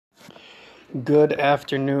Good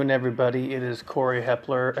afternoon, everybody. It is Corey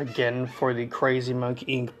Hepler again for the Crazy Monk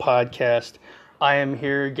Inc. podcast. I am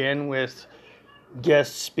here again with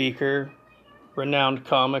guest speaker, renowned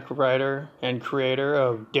comic writer and creator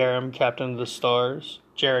of Darum, Captain of the Stars,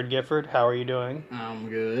 Jared Gifford. How are you doing? I'm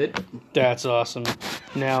good. That's awesome.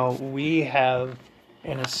 Now, we have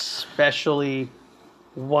an especially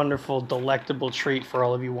wonderful, delectable treat for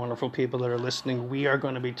all of you wonderful people that are listening. We are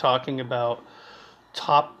going to be talking about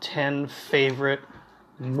top 10 favorite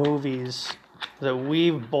movies that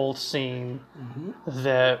we've both seen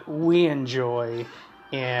that we enjoy,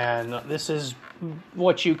 and this is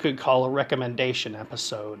what you could call a recommendation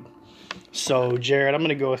episode. So, Jared, I'm going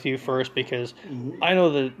to go with you first because I know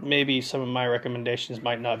that maybe some of my recommendations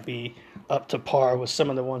might not be up to par with some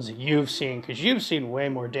of the ones that you've seen, because you've seen way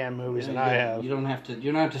more damn movies than I have. You don't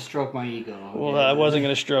have to stroke my ego. Well, I wasn't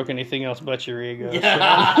going to stroke anything else but your ego.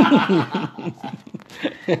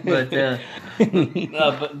 But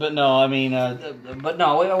no, I mean, but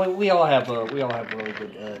no, we all have a really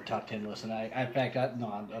good top 10 list,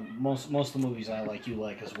 and most of the movies I like, you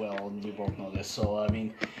like as well, and we both know this. So I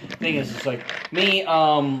mean, the thing is, it's like me.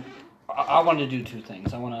 I want to do two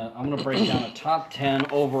things. I'm gonna break down a top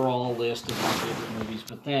 10 overall list of my favorite movies,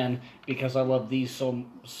 but then because I love these I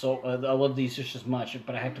love these just as much,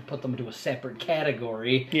 but I have to put them into a separate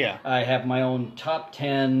category. Yeah. I have my own top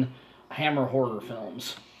 10 Hammer horror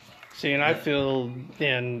films. See, and I feel,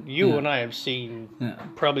 and you and I have seen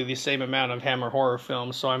probably the same amount of Hammer horror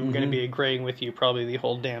films, so I'm going to be agreeing with you probably the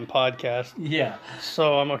whole damn podcast. Yeah.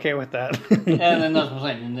 So I'm okay with that. And then that's what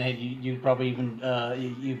I'm saying. And you probably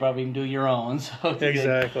even do your own. So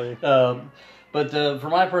Exactly. But for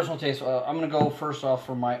my personal taste, I'm going to go first off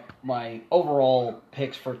for my overall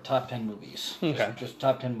picks for top 10 movies. Okay. Just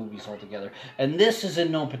top 10 movies altogether. And this is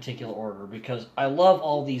in no particular order because I love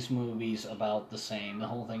all these movies about the same. The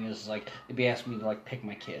whole thing is like, it'd be asking me to like pick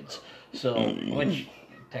my kids. So, which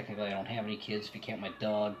technically I don't have any kids if you count my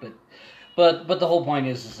dog, but the whole point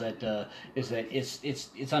is that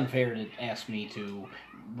it's unfair to ask me to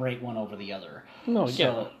rate one over the other. No,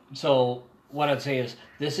 yeah. So what I'd say is,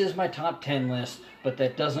 this is my top 10 list, but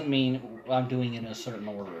that doesn't mean I'm doing it in a certain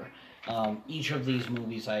order. Each of these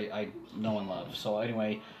movies I know and love. So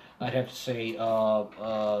anyway, I'd have to say,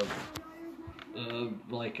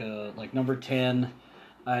 like number 10,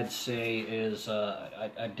 I'd say is,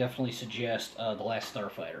 I'd definitely suggest The Last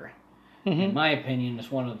Starfighter. In my opinion,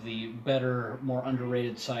 it's one of the better, more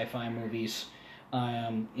underrated sci-fi movies.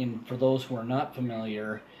 For those who are not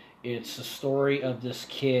familiar, it's the story of this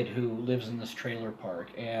kid who lives in this trailer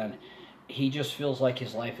park, and he just feels like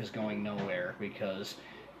his life is going nowhere because,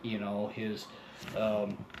 his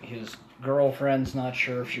girlfriend's not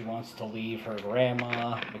sure if she wants to leave her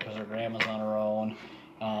grandma because her grandma's on her own.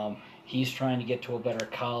 He's trying to get to a better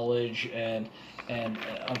college, and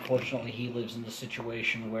unfortunately, he lives in the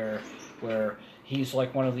situation where he's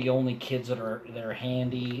like one of the only kids that are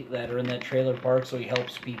handy, that are in that trailer park, so he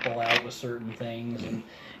helps people out with certain things, and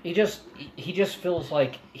he just feels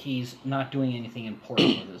like he's not doing anything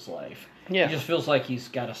important with his life. Yeah. He just feels like he's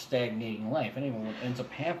got a stagnating life. Anyway, what ends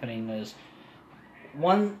up happening is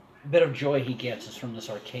one bit of joy he gets is from this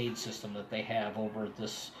arcade system that they have over at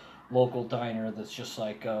this local diner that's just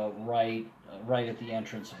like right at the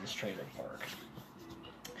entrance of this trailer park.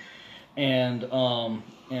 And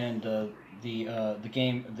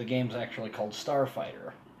the game's actually called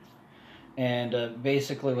Starfighter. And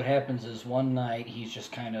basically what happens is one night he's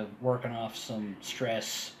just kind of working off some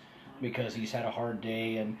stress because he's had a hard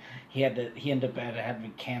day, and he ended up having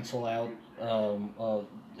to cancel out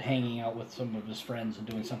hanging out with some of his friends and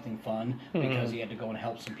doing something fun because he had to go and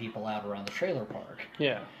help some people out around the trailer park.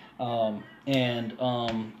 Yeah.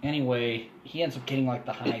 Anyway, he ends up getting like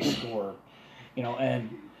the high score, and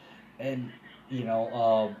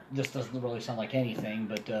this doesn't really sound like anything,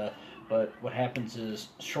 but what happens is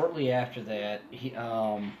shortly after that, he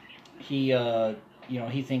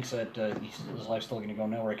thinks that his life's still going to go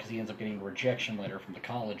nowhere because he ends up getting a rejection letter from the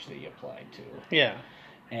college that he applied to. Yeah.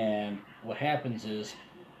 And what happens is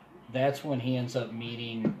that's when he ends up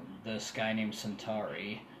meeting this guy named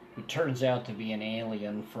Centauri, who turns out to be an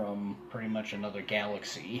alien from pretty much another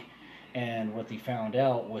galaxy. And what they found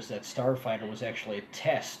out was that Starfighter was actually a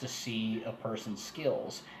test to see a person's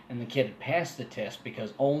skills. And the kid had passed the test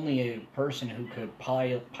because only a person who could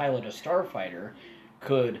pilot a Starfighter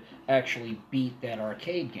could actually beat that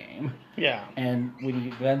arcade game. Yeah. And when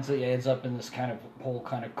he ends up in this kind of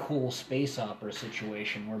cool space opera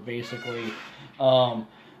situation where basically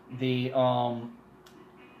the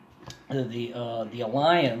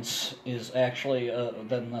Alliance is actually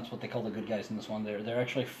then that's what they call the good guys in this one. They're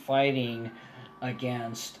actually fighting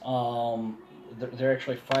against. They're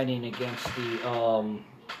actually fighting against the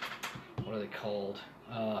what are they called?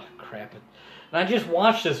 Crap. And I just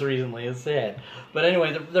watched this recently. It's sad, but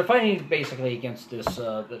anyway, they're fighting basically against this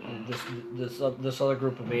other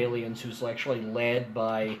group of aliens who's actually led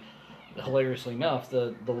by, hilariously enough,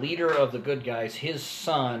 the leader of the good guys. His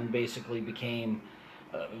son basically became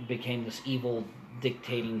this evil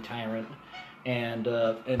dictating tyrant, and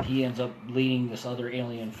he ends up leading this other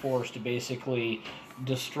alien force to basically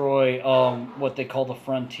destroy what they call the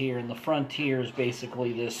frontier. And the frontier is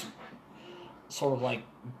basically this sort of like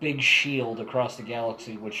big shield across the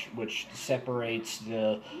galaxy, which separates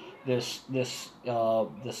this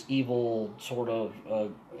evil sort of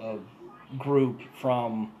group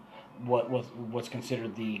from what's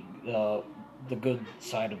considered the good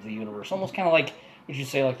side of the universe. Almost kind of like, would you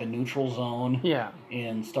say, like the neutral zone? Yeah.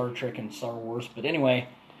 In Star Trek and Star Wars. But anyway,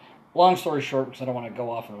 long story short, because I don't want to go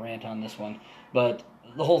off and rant on this one, but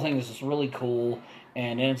the whole thing is just really cool,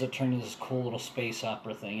 and it ends up turning into this cool little space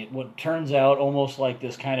opera thing. What turns out almost like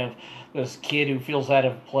this kid who feels out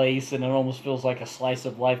of place, and it almost feels like a slice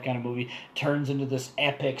of life kind of movie, turns into this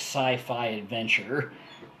epic sci-fi adventure.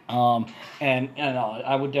 And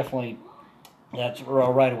I would definitely, that's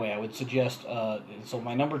right away. I would suggest. So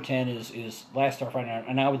my number 10 is Last Starfighter,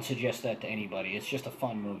 and I would suggest that to anybody. It's just a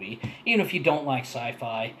fun movie, even if you don't like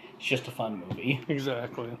sci-fi. It's just a fun movie.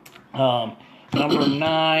 Exactly. Number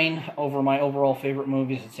 9 over my overall favorite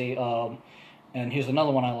movies. I'd say, and here's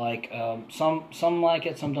another one I like. Some like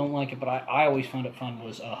it, some don't like it, but I always found it fun.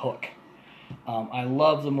 Was Hook. I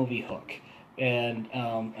love the movie Hook, and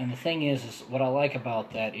the thing is what I like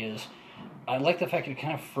about that is, I like the fact that it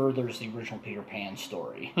kind of furthers the original Peter Pan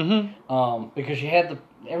story. Mm-hmm. Because you had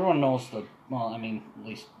everyone knows at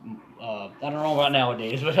least, I don't know about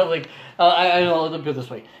nowadays, but like, I know, let me put it this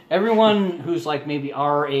way. Everyone who's like maybe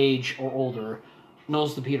our age or older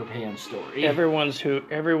knows the Peter Pan story. Everyone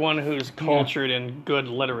who's cultured in good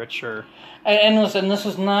literature. And listen, this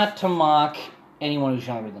is not to mock anyone who's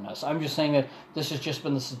younger than us. I'm just saying that this has just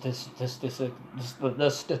been the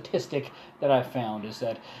statistic that I've found, is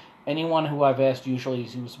that anyone who I've asked, usually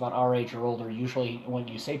who's about our age or older, usually when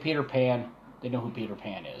you say Peter Pan, they know who Peter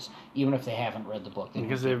Pan is, even if they haven't read the book.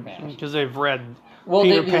 Because they've read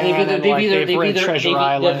Peter Pan, they've read Treasure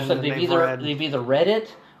Island. They've either read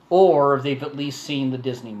it or they've at least seen the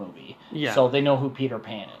Disney movie. Yeah. So they know who Peter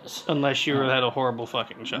Pan is. Unless you had a horrible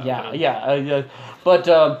fucking childhood. Yeah. But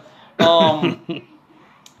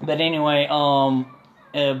anyway,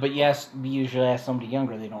 but yes, we usually ask somebody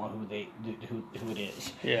younger, they don't know who it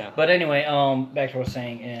is. Yeah. But anyway, back to what I was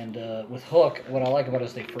saying, and with Hook, what I like about it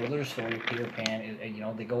is they further the story of Peter Pan.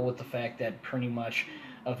 They go with the fact that pretty much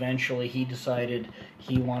eventually he decided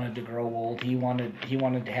he wanted to grow old. He wanted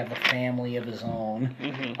to have a family of his own.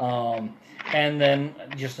 Mm-hmm. And then,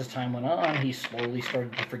 just as time went on, he slowly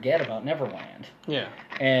started to forget about Neverland. Yeah.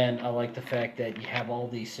 And I like the fact that you have all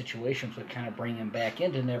these situations that kind of bring him back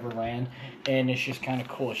into Neverland, and it's just kind of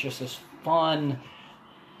cool. It's just this fun.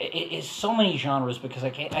 It's so many genres, because I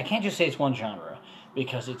can't just say it's one genre,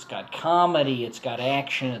 because it's got comedy, it's got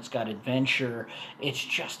action, it's got adventure. It's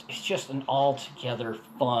just an altogether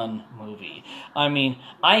fun movie. I mean,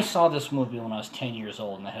 I saw this movie when I was 10 years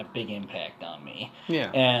old, and it had a big impact on me. Yeah.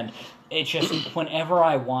 And it just, whenever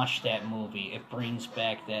I watch that movie, it brings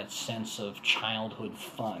back that sense of childhood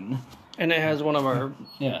fun. And it has one of our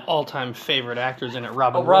all-time favorite actors in it,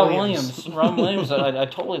 Robin Williams. Robin Williams, I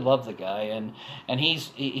totally love the guy, and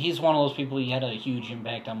he's one of those people. He had a huge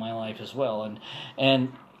impact on my life as well,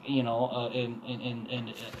 and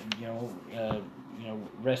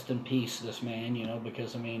rest in peace, this man.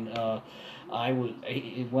 Because I mean,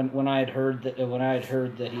 when I had heard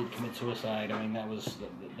that he'd commit suicide, I mean that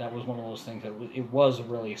was one of those things that it was a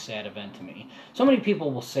really sad event to me. So many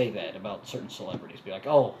people will say that about certain celebrities, be like,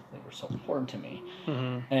 oh, they were so important to me,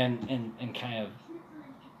 mm-hmm. and kind of,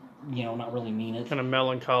 not really mean it. Kind of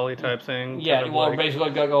melancholy type thing. Yeah, well,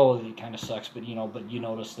 basically, oh, it kind of sucks, but you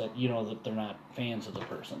notice that that they're not fans of the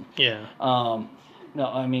person. Yeah. No,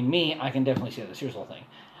 I mean, me, I can definitely say this. Here's the whole thing.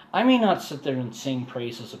 I may not sit there and sing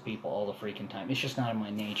praises of people all the freaking time. It's just not in my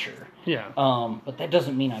nature. Yeah. But that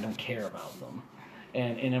doesn't mean I don't care about them.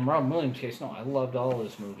 And in Robin Williams' case, no, I loved all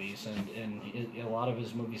his movies, and a lot of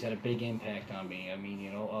his movies had a big impact on me. I mean,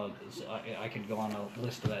 I could go on a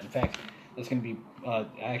list of that. In fact, that's going to be, I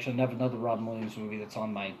actually have another Robin Williams movie that's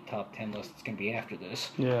on my top 10 list. It's going to be after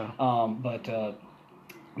this. Yeah. But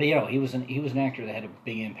he was an actor that had a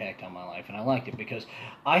big impact on my life, and I liked it because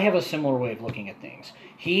I have a similar way of looking at things.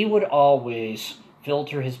 He would always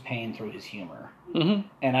filter his pain through his humor. Mm-hmm.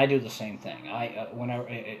 And I do the same thing.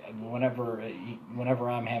 Whenever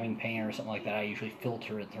I'm having pain or something like that, I usually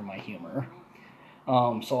filter it through my humor.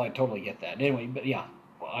 So I totally get that. Anyway, but yeah,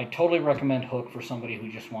 I totally recommend Hook for somebody who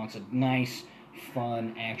just wants a nice,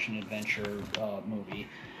 fun action adventure movie.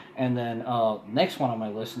 And then next one on my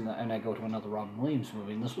list, and I go to another Robin Williams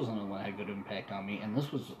movie, and this was another one that had good impact on me. And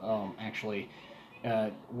this was actually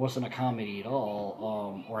wasn't a comedy at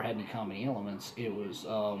all, or had any comedy elements. It was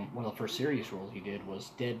one of the first serious roles he did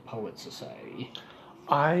was Dead Poets Society.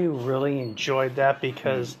 I really enjoyed that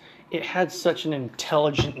because it had such an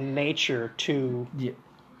intelligent nature to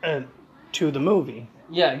the movie.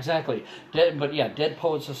 Yeah, exactly. Dead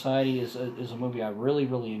Poets Society is a movie I really,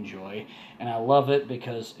 really enjoy, and I love it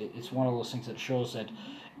because it's one of those things that shows that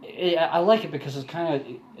I like it because it's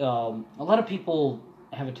kind of a lot of people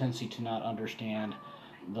have a tendency to not understand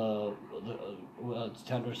to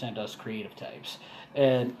understand us creative types,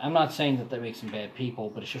 and I'm not saying that makes them bad people,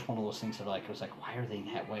 but it's just one of those things that I was like, why are they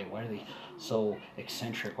that way? Why are they so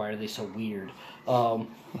eccentric? Why are they so weird? And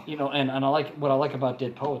I like what I like about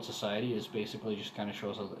Dead Poets Society is basically just kind of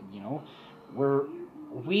shows us,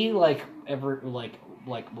 we like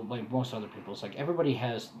most other people. It's like everybody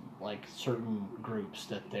has like certain groups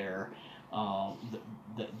that they're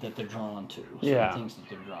that they're drawn to, certain things that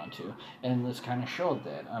they're drawn to, and this kind of showed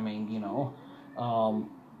that. I mean,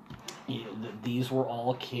 these were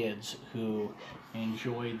all kids who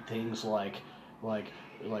enjoyed things like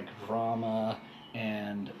drama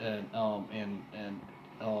and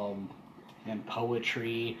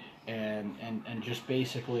poetry and just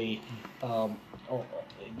basically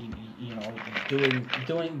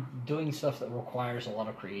doing stuff that requires a lot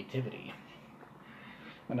of creativity.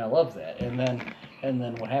 And I love that. And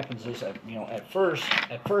then what happens is that, at first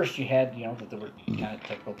you had, that they were kind of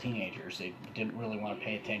typical teenagers. They didn't really want to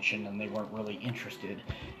pay attention, and they weren't really interested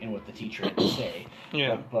in what the teacher had to say.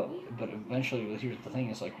 Yeah. But eventually, here's the thing: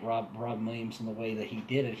 is like Rob Williams and the way that he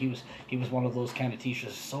did it. He was one of those kind of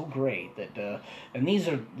teachers, so great that. And these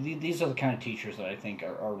are the kind of teachers that I think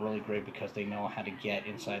are really great because they know how to get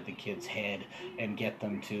inside the kid's head and get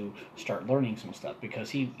them to start learning some stuff.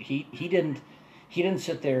 Because he didn't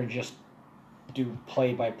sit there and just do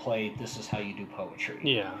play-by-play, this is how you do poetry.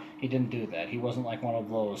 Yeah. He didn't do that. He wasn't like one of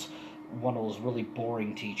those really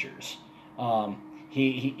boring teachers.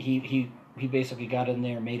 He basically got in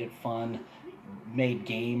there, made it fun, made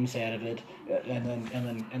games out of it, and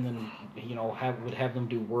then would have them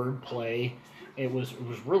do word play. It was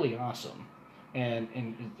really awesome.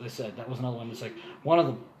 And as I said, that was another one that's like one of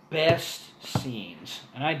the best scenes.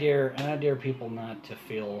 And I dare people not to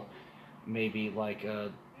feel maybe like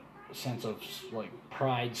a sense of like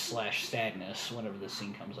pride / sadness whenever this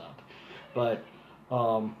scene comes up, but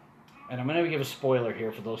and I'm going to give a spoiler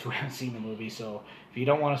here for those who haven't seen the movie, so if you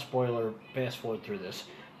don't want a spoiler, fast forward through this.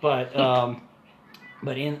 But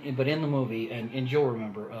in the movie, and you'll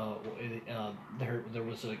remember, there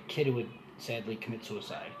was a kid who would sadly commit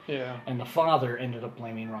suicide. Yeah. And the father ended up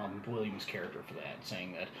blaming Robin Williams' character for that,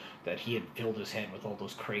 saying that he had filled his head with all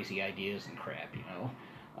those crazy ideas and crap,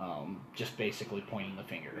 just basically pointing the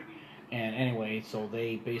finger. And anyway, so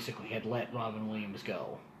they basically had let Robin Williams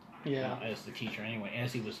go. Yeah. As the teacher. Anyway,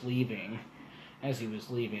 as he was leaving,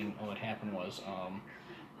 what happened was,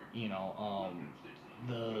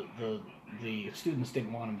 the students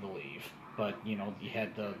didn't want him to leave, but you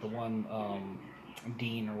had the one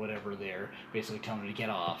dean or whatever there basically telling him to get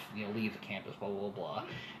off, leave the campus, blah blah blah.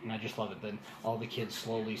 And I just love it. Then all the kids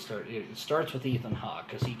slowly start. It starts with Ethan Hawke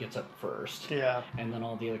because he gets up first. Yeah. And then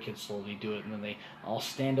all the other kids slowly do it, and then they all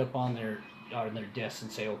stand up on their desks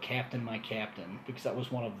and say, "Oh, Captain, my Captain," because that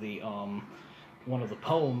was one of the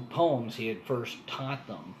poems he had first taught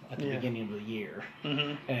them at the beginning of the year.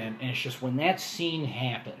 Mm-hmm. And it's just when that scene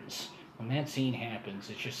happens, it's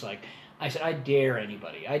just like, I said, I dare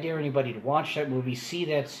anybody to watch that movie, see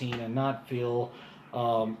that scene, and not feel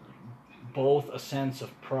both a sense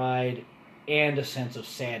of pride and a sense of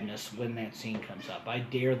sadness when that scene comes up. I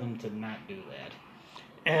dare them to not do that.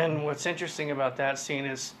 And what's interesting about that scene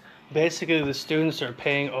is basically the students are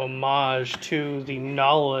paying homage to the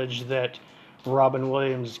knowledge that Robin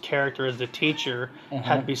Williams' character as the teacher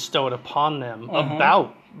had bestowed upon them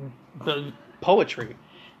about the poetry.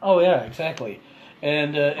 Oh yeah, exactly.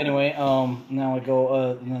 And anyway, now I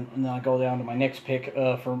go down to my next pick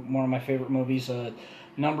for one of my favorite movies.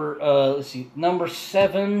 Number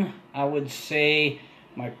 7. I would say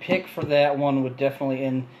my pick for that one would definitely,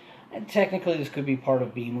 and technically this could be part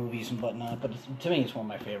of B movies and whatnot, but to me it's one of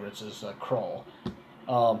my favorites. Is Krull.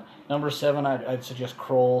 Number 7, I'd suggest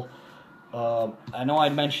Krull. I know I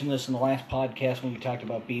mentioned this in the last podcast when we talked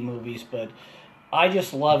about B movies, but I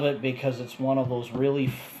just love it because it's one of those really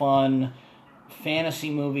fun fantasy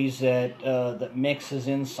movies that mixes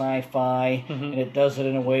in sci-fi, and it does it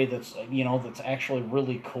in a way that's that's actually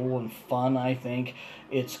really cool and fun. I think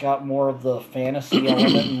it's got more of the fantasy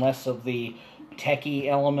element and less of the techie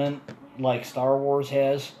element like Star Wars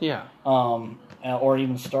has. Yeah. Or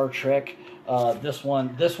even Star Trek. This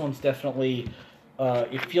one's definitely.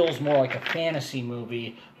 It feels more like a fantasy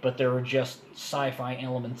movie, but there are just sci-fi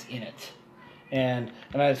elements in it. And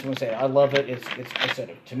I just want to say, I love it. I said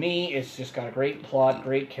it to me. It's just got a great plot,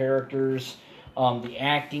 great characters. The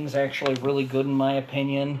acting's actually really good in my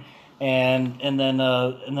opinion, and then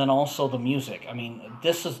also the music. I mean,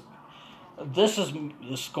 this is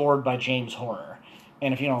scored by James Horner,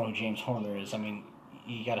 and if you don't know who James Horner is, I mean,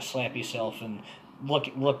 you got to slap yourself and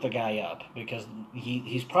look the guy up, because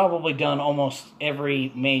he's probably done almost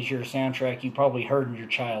every major soundtrack you probably heard in your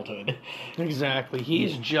childhood. Exactly.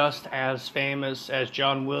 He's just as famous as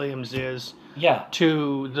John Williams is Yeah.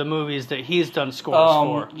 to the movies that he's done scores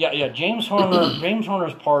for. Yeah. James Horner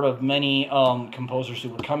is part of many composers who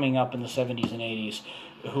were coming up in the 70s and 80s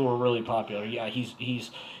who were really popular. Yeah, he's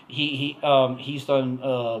done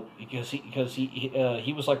because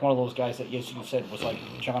he was like one of those guys that, yes, you said, was like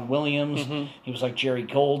John Williams. He was like Jerry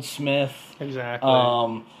Goldsmith. Exactly.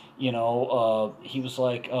 He was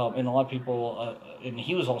like, and a lot of people, and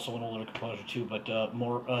he was also an older composer too, but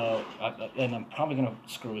and I'm probably going to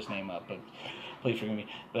screw his name up, but please forgive me.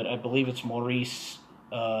 But I believe it's Maurice,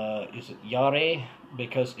 is it Jarre?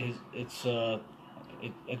 Because I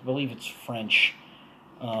believe it's French.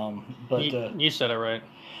 But you said it right.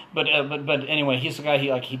 But anyway, he's the guy.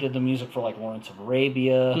 He did the music for like Lawrence of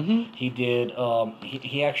Arabia. He did.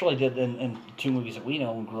 He actually did in two movies that we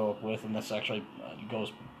know and grew up with, and this actually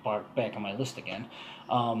goes back on my list again.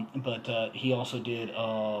 But he also did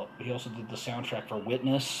the soundtrack for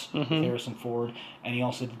Witness with Harrison Ford, and he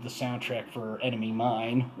also did the soundtrack for Enemy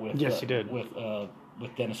Mine with he did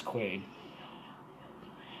with Dennis Quaid.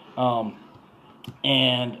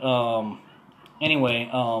 Anyway,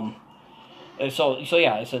 so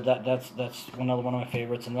yeah, I said that's another one of my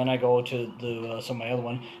favorites, and then I go to some of my other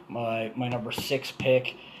one. My number 6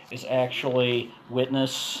 pick is actually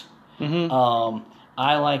Witness.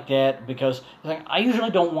 I like that because I usually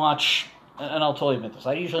don't watch, and I'll totally admit this,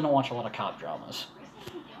 I usually don't watch a lot of cop dramas,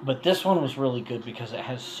 but this one was really good because it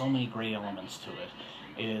has so many great elements to it.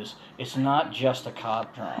 It's not just a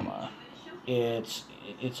cop drama. It's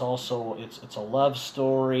also a love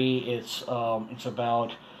story. It's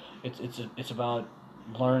about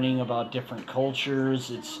learning about different cultures.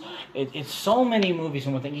 It's so many movies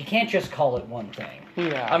in one thing. You can't just call it one thing.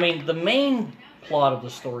 Yeah. I mean, the main plot of the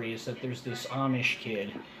story is that there's this Amish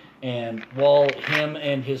kid, and while him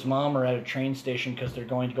and his mom are at a train station because they're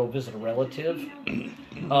going to go visit a relative,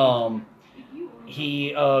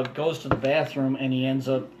 he goes to the bathroom and he ends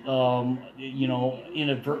up,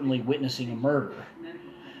 inadvertently witnessing a murder.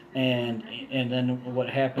 And then what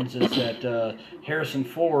happens is that Harrison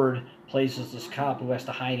Ford plays as this cop who has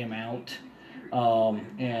to hide him out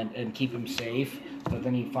and keep him safe. But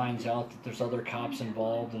then he finds out that there's other cops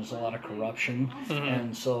involved. There's a lot of corruption.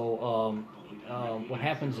 And so what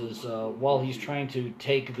happens is while he's trying to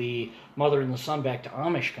take the mother and the son back to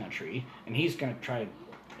Amish country, and he's going to try to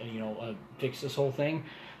fix this whole thing,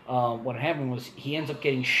 what happened was he ends up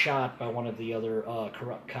getting shot by one of the other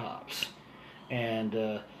corrupt cops.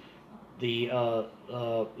 And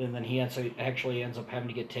and then he actually ends up having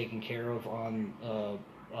to get taken care of on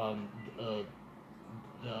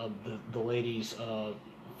the lady's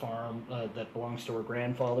farm that belongs to her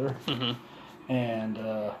grandfather, and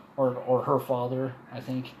or her father, I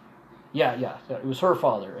think. Yeah, it was her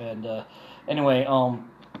father. And anyway,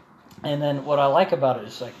 and then what I like about it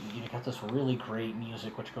is like you got this really great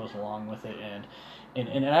music which goes along with it, and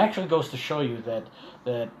it actually goes to show you that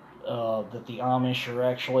the Amish are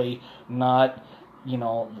actually not,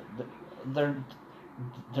 they're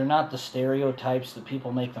not the stereotypes that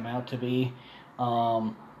people make them out to be.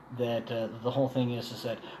 That the whole thing is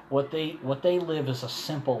that what they live is a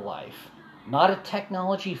simple life, not a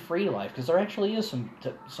technology-free life, because there actually is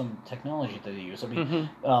some technology that they use. I mean,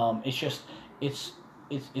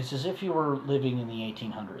 it's as if you were living in the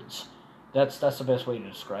 1800s. That's the best way to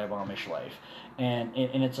describe Amish life, and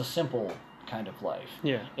it's a simple kind of life.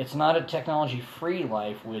 Yeah. It's not a technology-free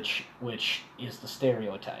life, which is the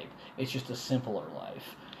stereotype. It's just a simpler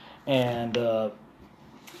life. And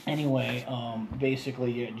anyway,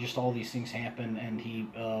 basically, just all these things happen, and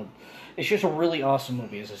it's just a really awesome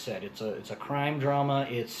movie. As I said, it's a crime drama.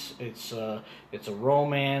 It's a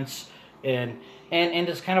romance. and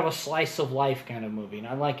it's kind of a slice of life kind of movie, and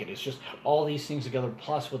I like it. It's just all these things together,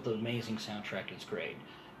 plus with the amazing soundtrack. It's great.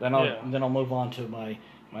 Then I'll move on to my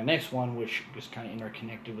next one, which is kind of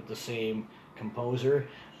interconnected with the same composer.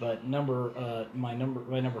 But my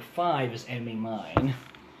number 5 is Enemy Mine.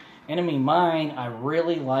 Enemy Mine, I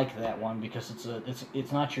really like that one because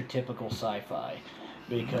it's not your typical sci-fi.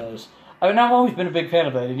 Because I've always been a big fan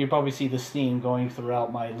of it, and you probably see this theme going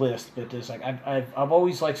throughout my list. But it's like I've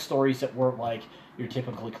always liked stories that weren't like your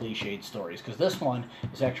typically cliched stories. Because this one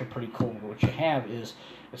is actually pretty cool. What you have is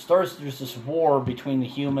there's this war between the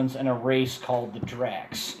humans and a race called the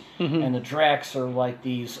Dracs, and the Dracs are like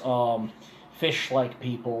these fish-like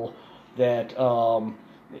people that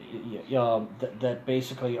that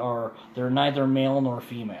basically they're neither male nor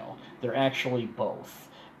female. They're actually both.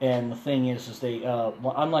 And the thing is they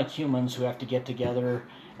unlike humans who have to get together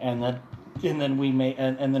and then we make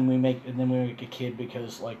a kid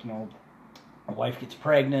because a wife gets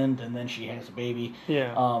pregnant and then she has a baby.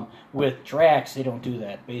 Yeah. With Dracs, they don't do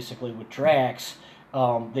that. Basically, with Dracs,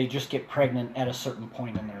 they just get pregnant at a certain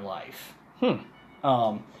point in their life.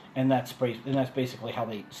 And that's basically how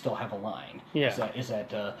they still have a line. Yeah. Is that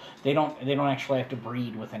they don't actually have to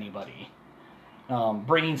breed with anybody.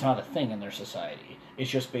 Breeding's not a thing in their society. It's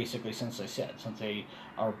just basically since they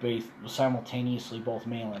are both simultaneously both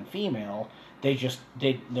male and female,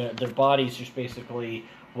 their bodies just basically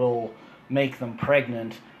will make them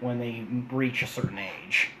pregnant when they reach a certain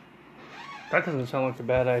age. That doesn't sound like a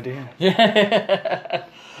bad idea.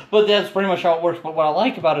 But that's pretty much how it works. But what I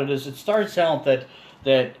like about it is it starts out that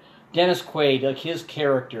Dennis Quaid, like his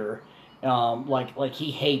character, like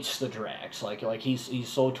he hates the Dracs. Like he's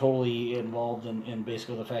so totally involved in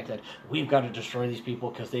basically the fact that we've got to destroy these people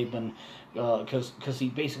because they've been because he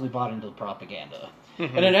basically bought into the propaganda.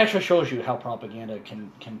 And it actually shows you how propaganda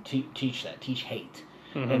can teach hate.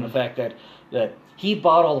 And the fact that he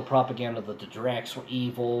bought all the propaganda that the Dracs were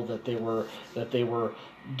evil, that they were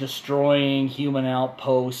destroying human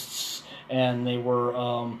outposts, and they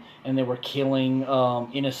were killing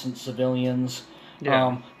innocent civilians.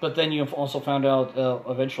 Yeah. But then you've also found out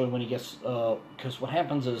eventually when he gets because what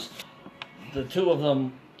happens is the two of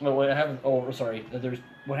them. What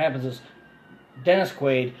happens is Dennis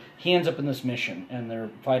Quaid, he ends up in this mission and they're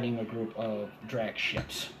fighting a group of Drac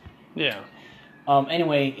ships. Yeah.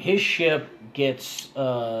 Anyway, his ship gets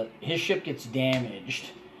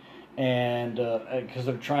damaged, and because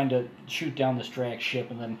they're trying to shoot down this Drac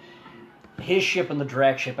ship, and then his ship and the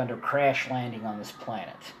Drac ship end up crash landing on this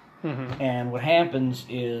planet. And what happens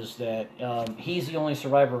is that he's the only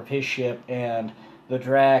survivor of his ship, and the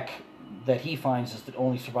Drac that he finds is the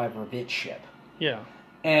only survivor of its ship. Yeah.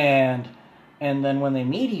 And then when they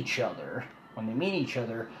meet each other,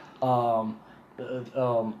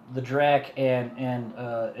 the Drac and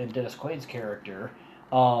Dennis Quaid's character,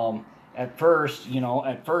 at first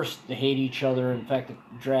they hate each other. In fact, the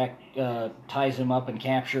Drac ties him up and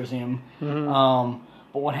captures him.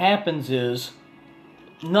 But what happens is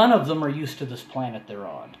none of them are used to this planet they're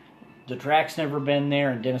on. The Drac's never been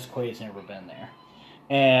there, and Dennis Quaid's never been there.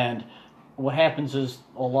 And what happens is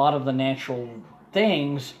a lot of the natural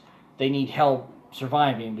things, they need help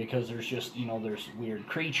surviving because there's just, there's weird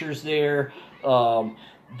creatures there.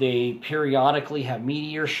 They periodically have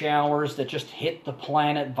meteor showers that just hit the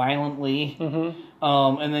planet violently.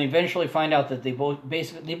 And they eventually find out that they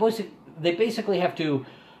basically have to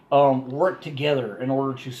work together in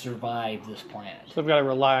order to survive this planet. So they've got to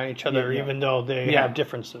rely on each other even though they have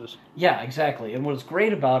differences. Yeah, exactly. And what's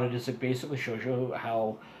great about it is it basically shows you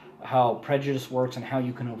how prejudice works and how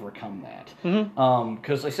you can overcome that.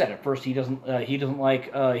 Because like I said, at first he doesn't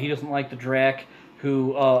like the Drac,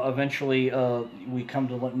 who eventually we come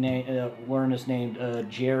to learn is named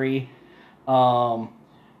Jerry.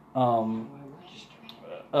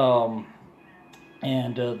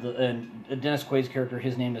 And Dennis Quaid's character,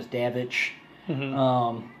 his name is Davish.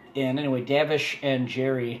 And anyway, Davish and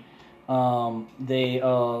Jerry, they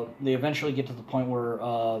eventually get to the point where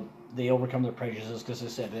they overcome their prejudices, because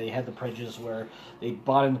as I said, they had the prejudice where they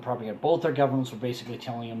bought into propaganda. Both their governments were basically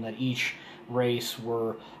telling them that each race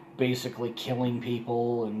were basically killing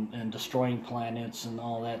people and destroying planets and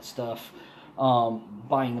all that stuff,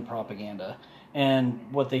 buying the propaganda. And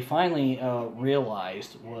what they finally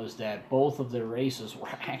realized was that both of their races were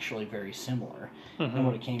actually very similar. And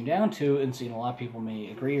what it came down to, and a lot of people may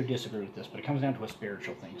agree or disagree with this, but it comes down to a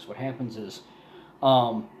spiritual thing. So what happens is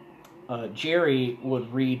Jerry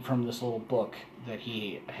would read from this little book that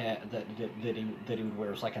he had that he would wear.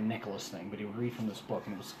 It was like a necklace thing, but he would read from this book,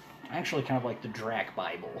 and it was actually kind of like the Drac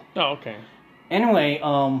Bible. Oh, okay. Anyway,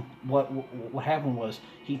 what happened was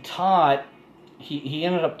he taught he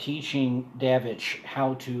ended up teaching Davidge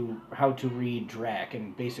how to read Drac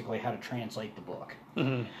and basically how to translate the book.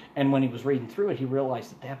 Mm-hmm. And when he was reading through it, he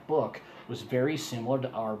realized that book was very similar to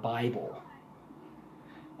our Bible.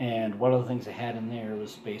 And one of the things it had in there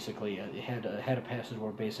was basically it had a passage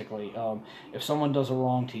where basically if someone does a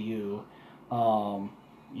wrong to you,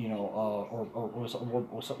 you know, or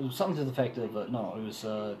something to the effect of no, it was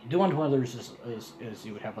do unto others as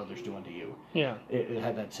you would have others do unto you. Yeah, it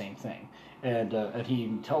had that same thing, and he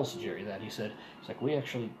even tells Jerry that he's like, we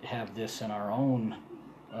actually have this in our own.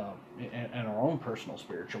 In our own personal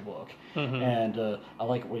spiritual book, and I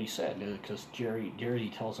like what he said because Jerry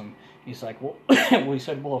tells him, he's like, well, he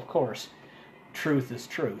said, well, of course, truth is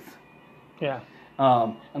truth. Yeah.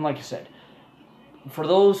 And like I said, for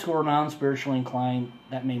those who are non-spiritually inclined,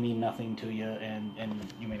 that may mean nothing to you, and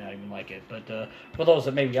you may not even like it. But for those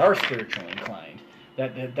that maybe are spiritually inclined,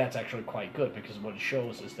 that's actually quite good, because what it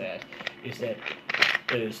shows is that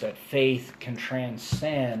faith can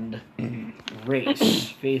transcend race.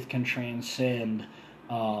 Faith can transcend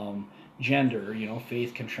gender. You know,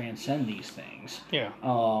 faith can transcend these things. Yeah.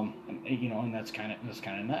 You know, and that's kind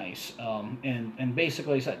of nice. And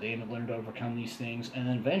basically, like I said, they end up learning to overcome these things, and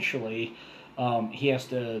then eventually, he has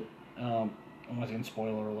to. Once again,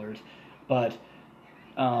 spoiler alert, but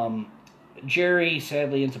Jerry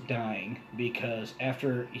sadly ends up dying because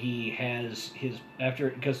because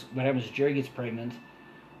what happens is Jerry gets pregnant.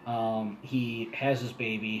 He has his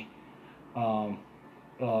baby, and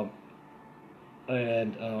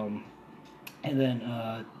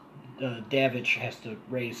then Davidge has to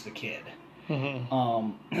raise the kid.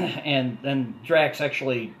 Mm-hmm. And then Dracs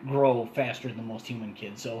actually grow faster than most human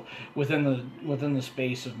kids. So within the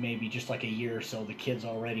space of maybe just like a year or so, the kid's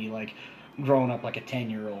already like grown up like a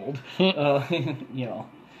 10-year-old. You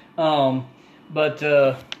know, but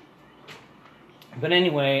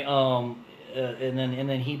anyway, and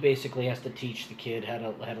then he basically has to teach the kid how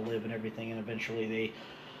to live and everything, and eventually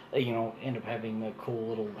they, you know, end up having a cool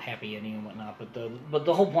little happy ending and whatnot. But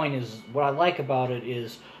the whole point is, what I like about it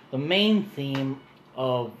is the main theme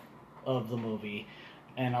of the movie,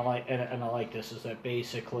 and I like this, is that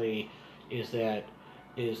basically is that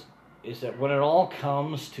when it all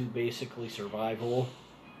comes to basically survival,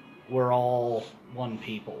 we're all one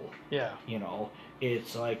people. Yeah. You know,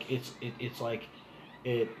 it's like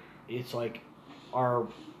our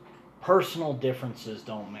personal differences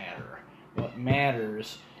don't matter. What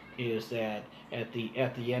matters is that at the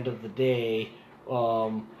end of the day,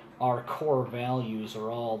 our core values are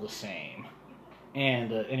all the same.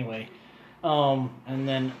 And anyway, and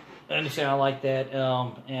then I understand I like that.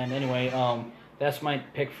 And anyway, that's my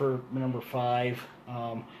pick for number 5.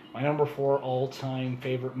 My number 4 all-time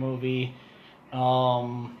favorite movie.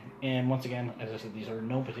 And once again, as I said, these are in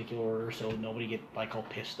no particular order, so nobody get like all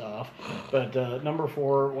pissed off. But number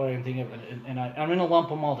 4, what I'm thinking of, and I'm going to lump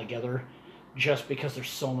them all together, just because there's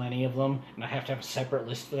so many of them, and I have to have a separate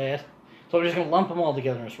list for that. So I'm just going to lump them all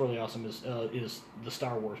together, and it's really awesome, is the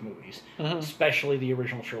Star Wars movies, especially the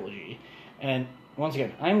original trilogy. And once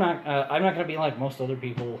again, I'm not going to be like most other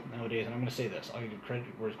people nowadays, and I'm going to say this. I'll give credit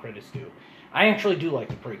where credit's due. I actually do like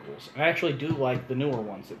the prequels. I actually do like the newer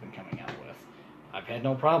ones they've been coming out with. I've had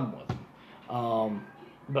no problem with them.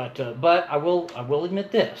 But I will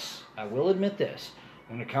admit this.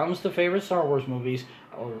 When it comes to favorite Star Wars movies,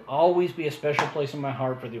 there will always be a special place in my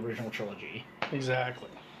heart for the original trilogy. Exactly.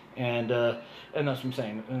 And that's what I'm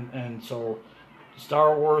saying. And so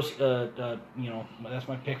Star Wars, you know, that's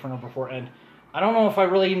my pick for number 4. And I don't know if I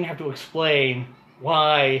really even have to explain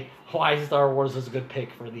why Star Wars is a good pick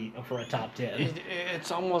for a top 10.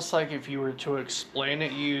 It's almost like if you were to explain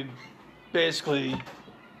it, you'd basically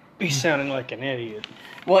be sounding like an idiot.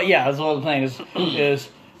 Well, yeah, that's what I'm saying is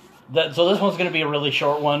that. So this one's going to be a really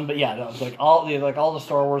short one, but yeah, no, like all the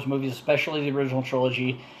Star Wars movies, especially the original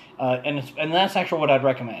trilogy, and that's actually what I'd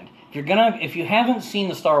recommend. If you haven't seen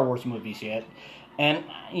the Star Wars movies yet, and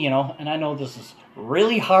you know, and I know this is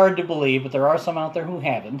really hard to believe, but there are some out there who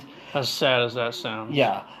haven't. As sad as that sounds.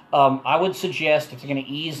 Yeah. I would suggest, if they're going to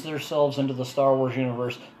ease themselves into the Star Wars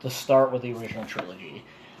universe, to start with the original trilogy.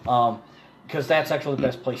 Because that's actually the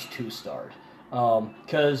best place to start.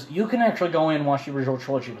 Because you can actually go in and watch the original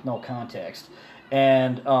trilogy with no context.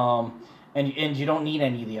 And you don't need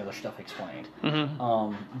any of the other stuff explained.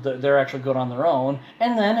 Mm-hmm. They're actually good on their own.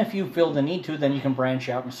 And then if you feel the need to, then you can branch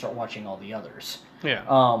out and start watching all the others. Yeah.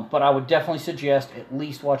 But I would definitely suggest at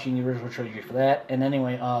least watching the original trilogy for that. And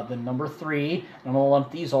anyway, the number 3, I'm going to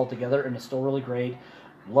lump these all together, and it's still really great.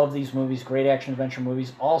 Love these movies, great action-adventure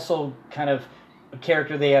movies. Also kind of a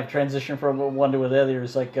character they have transitioned from one to the other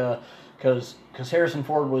is like, because Harrison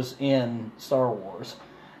Ford was in Star Wars.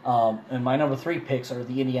 And my number 3 picks are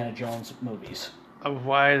the Indiana Jones movies.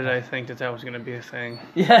 Why did I think that was going to be a thing?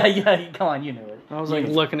 Yeah, come on, you knew it. I was like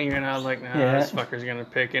looking at you and I was like, nah, this fucker's going to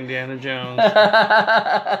pick Indiana Jones.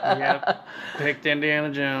 Yep, picked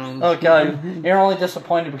Indiana Jones. Oh, God. You're only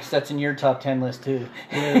disappointed because that's in your top 10 list, too.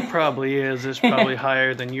 Yeah, it probably is. It's probably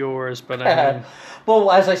higher than yours, but I mean...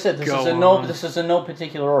 Well, as I said, this is in no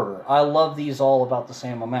particular order. I love these all about the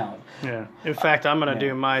same amount. Yeah. In fact, I'm going to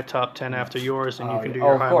do my top 10 after yours, and you can do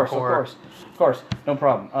your high horror. Of course, no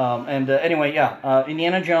problem. Anyway,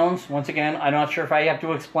 Indiana Jones. Once again, I'm not sure if I have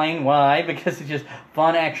to explain why, because it's just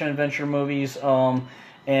fun action adventure movies. But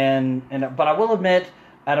I will admit,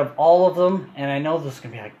 out of all of them, and I know this is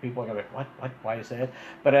gonna be like people are gonna be like, what, why is that?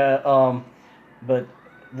 But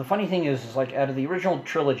the funny thing is like out of the original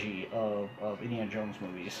trilogy of Indiana Jones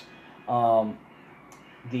movies,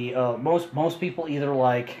 most people either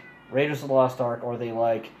like Raiders of the Lost Ark or they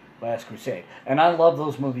like Last Crusade, and I love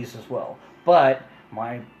those movies as well. But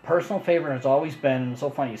my personal favorite has always been, and it's so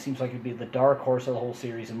funny, it seems like it'd be the dark horse of the whole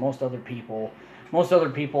series, and most other people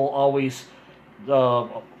always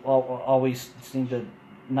seem to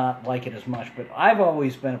not like it as much. But I've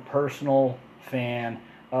always been a personal fan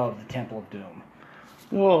of the Temple of Doom.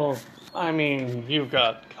 Well, I mean, you've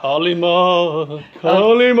got Kalima.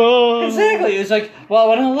 Exactly. It's like, well,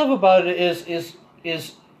 what I love about it is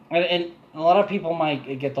and a lot of people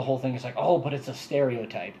might get the whole thing. It's like, oh, but it's a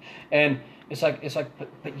stereotype, and it's like,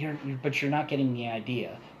 but you're not getting the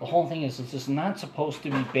idea. The whole thing is, this is not supposed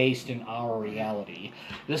to be based in our reality.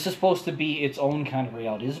 This is supposed to be its own kind of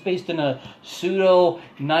reality. This is based in a pseudo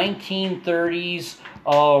 1930s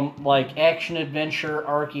like action adventure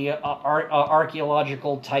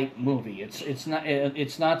archaeological type movie. It's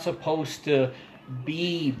not supposed to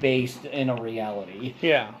be based in a reality.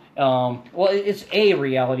 Yeah. Well, it's a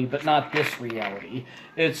reality, but not this reality.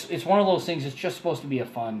 It's one of those things. It's just supposed to be a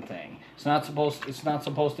fun thing. It's not supposed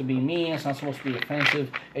to be mean. It's not supposed to be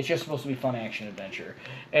offensive. It's just supposed to be fun action adventure.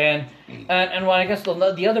 And well, I guess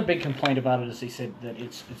the other big complaint about it is they said that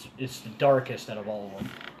it's the darkest out of all of them.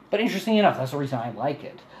 But interesting enough, that's the reason I like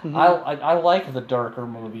it. Mm-hmm. I like the darker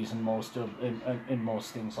movies in most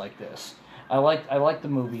things like this. I like the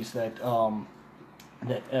movies that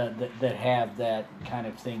have that kind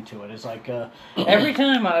of thing to it. It's like every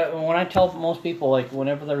time when I tell most people, like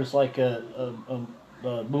whenever there's like a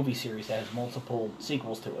movie series that has multiple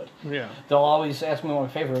sequels to it, yeah, they'll always ask me what my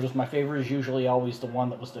favorite is. My favorite is usually always the one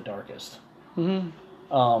that was the darkest. Mm-hmm.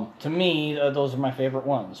 To me, those are my favorite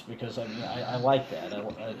ones because I like that.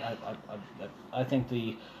 I think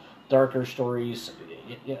the darker stories.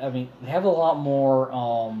 They have a lot more.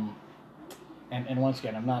 And once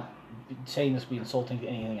again, I'm not saying this to be insulting to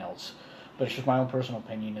anything else, but it's just my own personal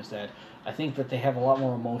opinion is that I think that they have a lot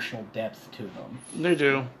more emotional depth to them. They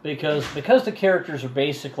do. Because the characters are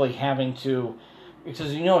basically having to,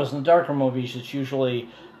 because you notice in the darker movies it's usually,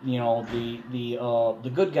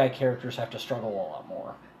 the good guy characters have to struggle a lot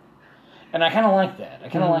more. And I kind of like that.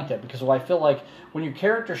 Like that because I feel like when your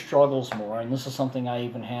character struggles more, and this is something I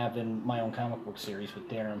even have in my own comic book series with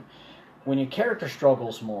Darren, when your character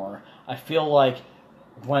struggles more, I feel like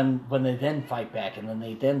when they then fight back and then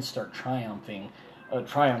they then start triumphing,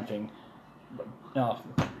 no,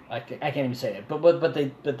 I can't even say it, but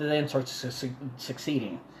they then start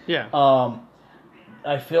succeeding. Yeah.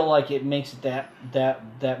 I feel like it makes it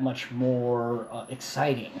that much more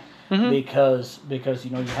exciting because you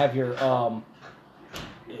have your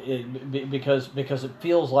because it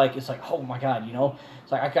feels like it's like, oh my God,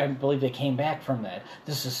 it's like I can't believe they came back from that.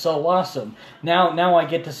 This is so awesome. Now I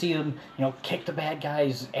get to see them, kick the bad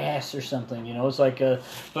guy's ass or something. It's like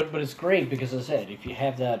but it's great because as I said, if you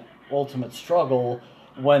have that ultimate struggle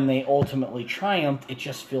when they ultimately triumph, it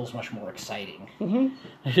just feels much more exciting. Mm-hmm.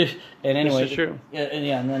 And anyway, this is true.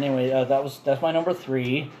 And anyway, that's my number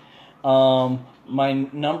 3. My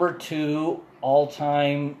number 2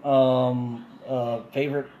 all-time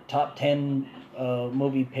favorite top 10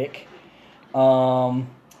 movie pick.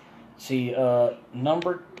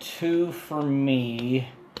 Number 2 for me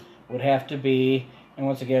would have to be, and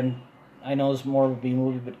once again, I know it's more of a B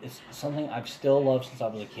movie, but it's something I've still loved since I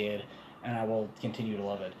was a kid, and I will continue to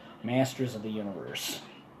love it. Masters of the Universe.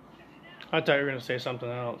 I thought you were going to say something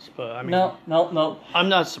else, but I mean... No. I'm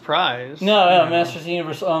not surprised. No, Masters of the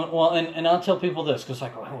Universe. And I'll tell people this, because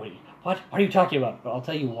like, what are you talking about? But I'll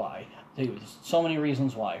tell you why. There's so many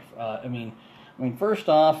reasons why. I mean, first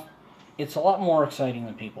off, it's a lot more exciting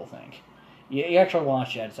than people think. You actually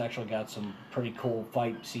watch that. It's actually got some pretty cool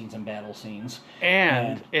fight scenes and battle scenes.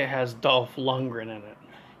 And it has Dolph Lundgren in it.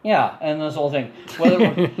 Yeah, and this whole thing. Whether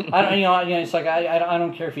I don't, it's like I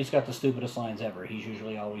don't care if he's got the stupidest lines ever. He's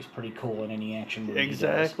usually always pretty cool in any action movie.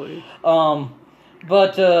 Exactly.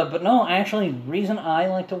 But no, actually, reason I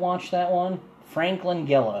like to watch that one, Frank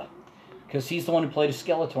Langella, because he's the one who played a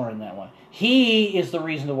Skeletor in that one. He is the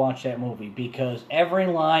reason to watch that movie because every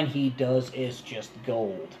line he does is just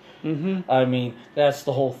gold. Mm-hmm. I mean, that's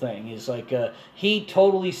the whole thing. He's like he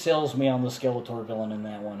totally sells me on the Skeletor villain in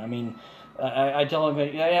that one. I mean. I tell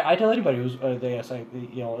anybody who's they ask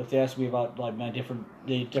if they ask me about like the different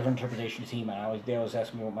interpretations of He-Man, they always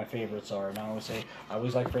ask me what my favorites are, and I always say I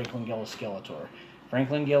always like Frank Langella's Skeletor. Frank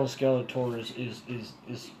Langella's Skeletor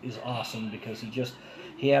is awesome because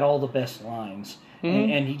he had all the best lines,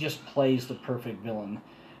 and he just plays the perfect villain.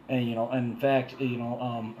 And in fact,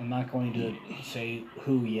 I'm not going to say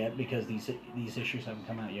who yet because these issues haven't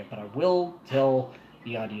come out yet, but I will tell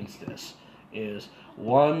the audience this. Is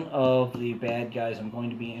one of the bad guys I'm going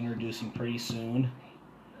to be introducing pretty soon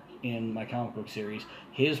in my comic book series.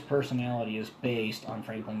 His personality is based on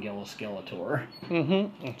Frank Langella's Skeletor.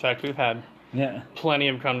 Mm-hmm. In fact, we've had plenty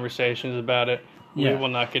of conversations about it. We will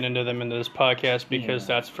not get into them in this podcast because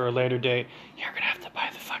that's for a later date. You're going to have to buy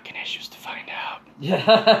the fucking issues to find out.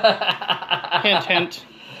 Yeah. Hint, hint.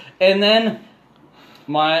 And then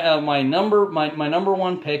my number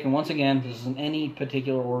one pick, and once again, this is in any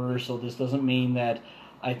particular order, so this doesn't mean that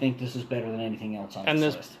I think this is better than anything else on this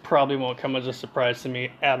list. And this probably won't come as a surprise to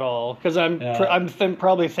me at all, because I'm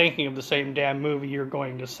probably thinking of the same damn movie you're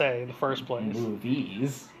going to say in the first place.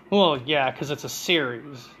 Movies? Well, yeah, because it's a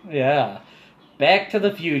series. Yeah. Back to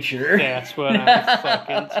the Future. That's what I'm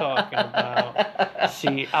fucking talking about.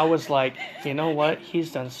 See, I was like, you know what?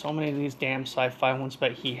 He's done so many of these damn sci-fi ones,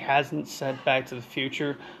 but he hasn't said Back to the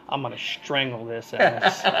Future. I'm gonna strangle this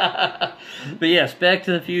ass. But yes, Back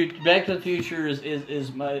to the Future. Back to the Future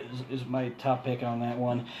is my top pick on that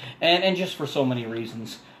one, and just for so many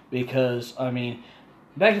reasons. Because I mean,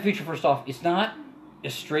 Back to the Future. First off, it's not a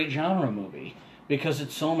straight genre movie because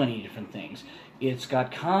it's so many different things. It's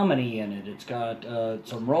got comedy in it. It's got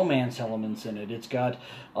some romance elements in it. It's got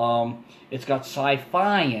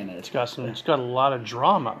sci-fi in it. It's got a lot of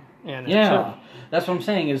drama in it. Yeah, that's what I'm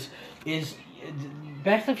saying. Is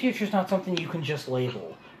Back to the Future is not something you can just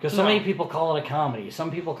label because so many people call it a comedy. Some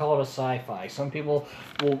people call it a sci-fi. Some people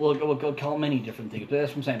will call it many different things. But that's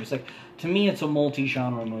what I'm saying. It's like to me, it's a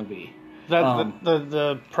multi-genre movie.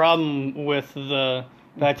 The problem with the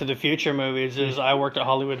Back to the Future movies is I worked at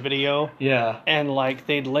Hollywood Video. Yeah. And, like,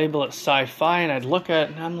 they'd label it sci-fi, and I'd look at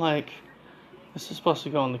it, and I'm like, this is supposed to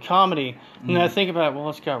go in the comedy. And then I think about, well,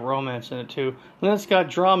 it's got romance in it, too. And then it's got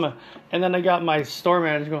drama. And then I got my store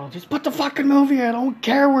manager going, just put the fucking movie in. I don't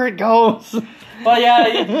care where it goes. Well,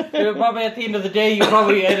 yeah, probably at the end of the day, you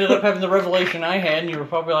probably ended up having the revelation I had, and you were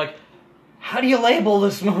probably like, how do you label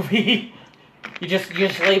this movie? You just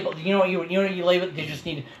label, you label. You just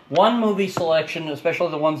need one movie selection, especially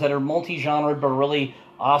the ones that are multi-genre but really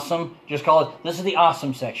awesome. Just call it. This is the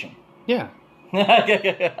awesome section. Yeah.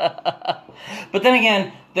 But then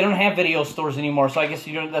again, they don't have video stores anymore, so I guess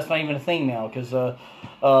that's not even a thing now. Because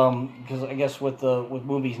I guess with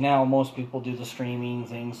movies now, most people do the streaming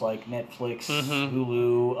things like Netflix,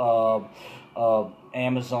 Hulu,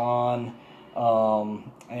 Amazon.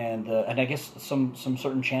 And I guess some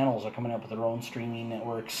certain channels are coming up with their own streaming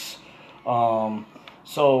networks.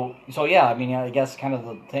 So yeah, I mean, I guess kind of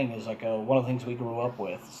the thing is like one of the things we grew up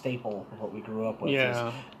with, staple of what we grew up with is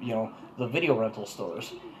the video rental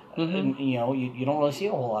stores. And, you don't really see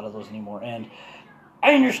a whole lot of those anymore, and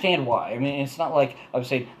I understand why. I mean, it's not like I would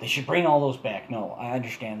say they should bring all those back. No, I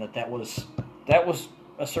understand that was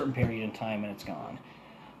a certain period in time and it's gone.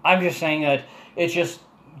 I'm just saying that it's just.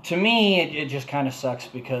 To me, it just kind of sucks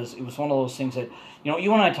because it was one of those things that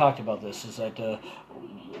you and I talked about this. Is that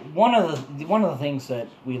one of the things that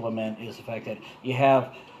we lament is the fact that you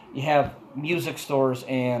have music stores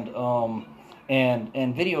and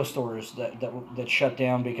video stores that shut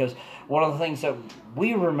down because one of the things that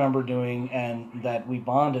we remember doing and that we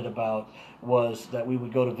bonded about was that we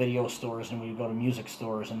would go to video stores and we would go to music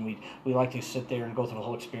stores and we like to sit there and go through the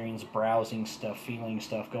whole experience, browsing stuff, feeling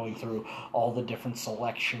stuff, going through all the different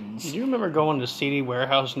selections. Do you remember going to CD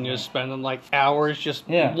Warehouse and just spending like hours just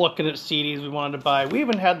looking at CDs we wanted to buy? We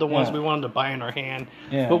even had the ones we wanted to buy in our hand,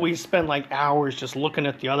 but we spent like hours just looking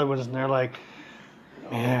at the other ones and they're like,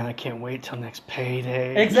 man, I can't wait till next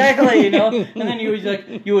payday. Exactly, and then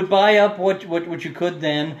you would buy up what you could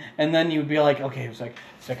then, and then you would be like, okay, it was like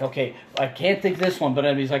It's like, okay, I can't think this one, but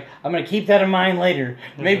he's like, I'm going to keep that in mind later.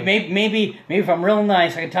 Maybe if I'm real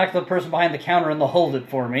nice, I can talk to the person behind the counter and they'll hold it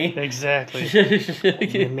for me. Exactly.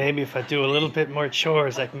 Maybe if I do a little bit more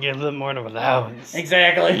chores, I can get a little more of an allowance.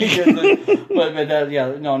 Exactly. But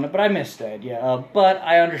I missed that. Yeah, but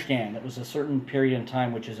I understand it was a certain period in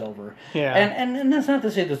time which is over. Yeah. And that's not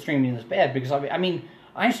to say that streaming is bad, because I mean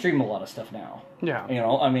I stream a lot of stuff now. Yeah.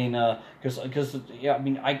 I mean, because I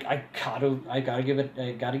gotta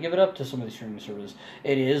give it up to some of these streaming services.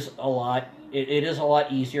 It is a lot. It is a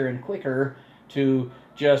lot easier and quicker to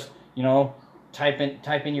just type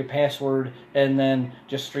in your password and then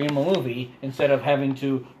just stream a movie instead of having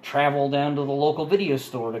to travel down to the local video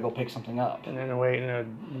store to go pick something up. And then wait in a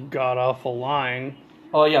god awful line.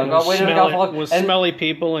 Oh yeah, with smelly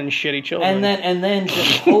people and shitty children. And then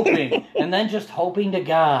just hoping to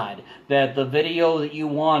God that the video that you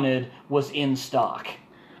wanted was in stock.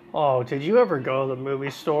 Oh, did you ever go to the movie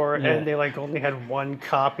store and they only had one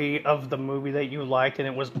copy of the movie that you liked and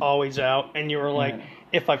it was always out, and you were like,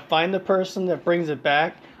 if I find the person that brings it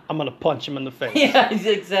back, I'm gonna punch him in the face. Yeah,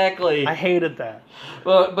 exactly. I hated that.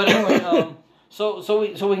 But anyway, so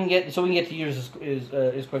we can get to yours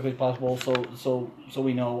as quickly as possible. So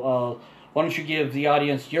we know. Why don't you give the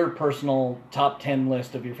audience your personal top 10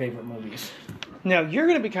 list of your favorite movies? Now, you're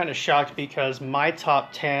going to be kind of shocked because my top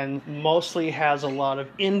 10 mostly has a lot of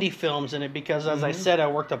indie films in it because, as I said, I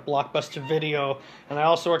worked at Blockbuster Video and I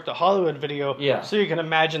also worked at Hollywood Video. Yeah. So you can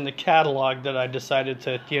imagine the catalog that I decided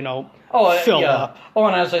to, fill up. Oh,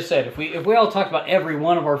 and as I said, if we all talked about every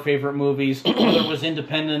one of our favorite movies, whether it was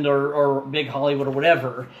independent or big Hollywood or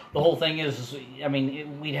whatever, the whole thing is I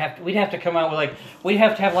mean, we'd have to come out with we'd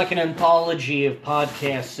have to have an anthology of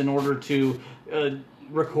podcasts in order to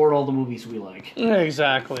record all the movies we like.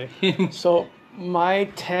 Exactly. So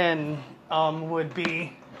my 10 would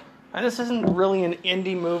be, and this isn't really an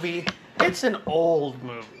indie movie, it's an old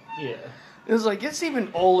movie. Yeah. It's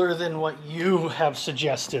even older than what you have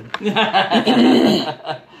suggested.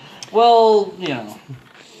 Well,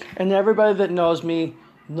 And everybody that knows me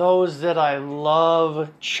knows that I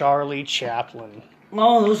love Charlie Chaplin.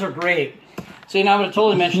 Oh, those are great. See, now I would have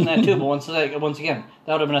totally mentioned that too, but once again,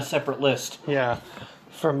 that would have been a separate list. Yeah.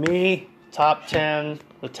 For me, top 10,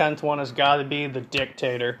 the 10th one has got to be The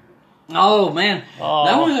Dictator. Oh, man.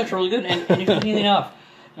 That one is actually really good. And interestingly enough,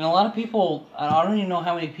 and a lot of people, I don't even know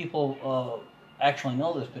how many people actually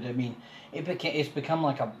know this, but I mean, it's become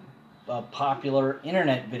like a popular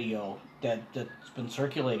internet video that's been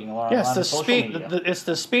circulating a lot on social media. It's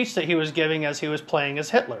the speech that he was giving as he was playing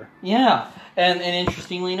as Hitler. Yeah, and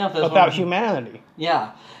interestingly enough, that's about humanity.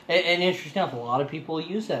 Yeah, and interesting enough, a lot of people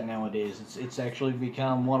use that nowadays. It's actually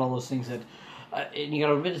become one of those things that, and you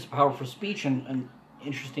got to admit, it's a powerful speech, and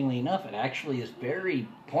interestingly enough, it actually is very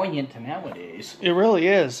poignant to nowadays. It really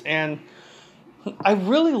is, and I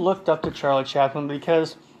really looked up to Charlie Chaplin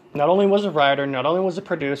because not only was a writer, not only was a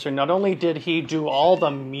producer, not only did he do all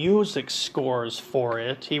the music scores for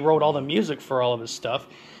it, he wrote all the music for all of his stuff,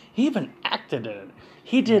 he even acted in it.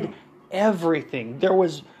 He did everything. There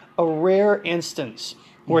was a rare instance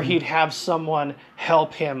where he'd have someone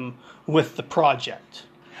help him with the project.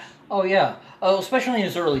 Oh, yeah. Especially in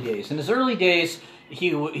his early days. In his early days,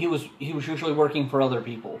 he was usually working for other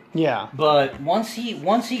people. Yeah. But once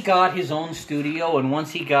he got his own studio and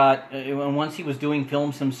once he was doing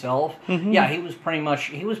films himself, yeah, he was pretty much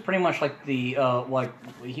like he was pretty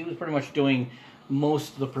much doing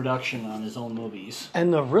most of the production on his own movies.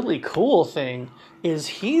 And the really cool thing is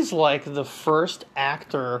he's like the first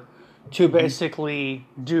actor to basically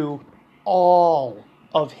do all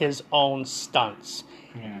of his own stunts.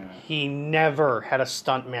 Yeah. He never had a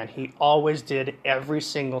stunt man. He always did every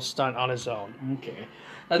single stunt on his own. Okay.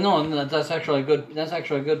 No, that's actually a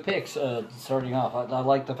good pick. Starting off, I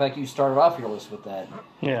like the fact you started off your list with that.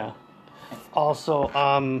 Yeah. Also,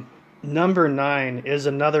 number 9 is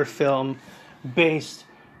another film based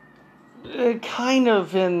kind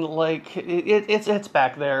of in it's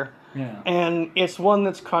back there. Yeah. And it's one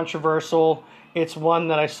that's controversial. It's one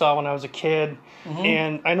that I saw when I was a kid.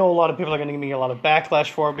 And I know a lot of people are going to give me a lot of backlash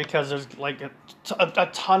for it because there's a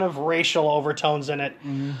ton of racial overtones in it.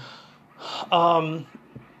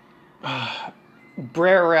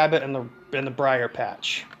 Brer Rabbit and the Briar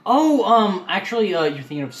Patch. Oh, actually, you're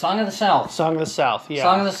thinking of Song of the South. Song of the South, yeah.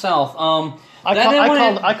 Song of the South.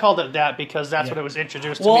 I called it that because that's what it was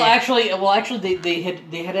introduced to me. Actually, they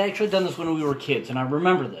had actually done this when we were kids, and I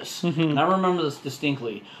remember this. And I remember this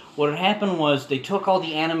distinctly. What had happened was they took all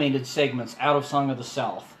the animated segments out of Song of the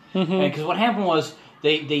South, because what happened was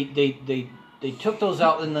they they took those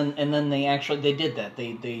out, and then they did that.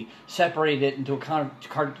 They separated it into a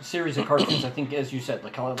series of cartoons. I think, as you said,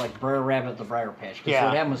 like Brer Rabbit, the Briar Patch. Because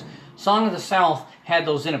what happened was, Song of the South had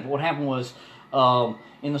those in it. But what happened was,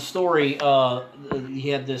 in the story, he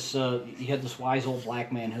had this wise old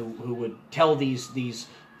black man who would tell these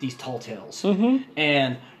tall tales,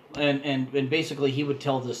 and basically he would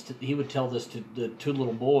tell this to the two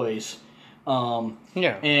little boys. And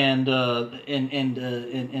then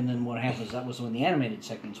what happens? That was when the animated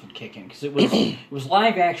segments would kick in, because it was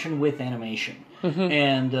live action with animation,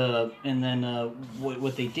 and then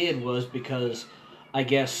what they did was, because I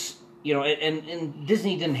guess and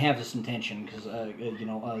Disney didn't have this intention, because if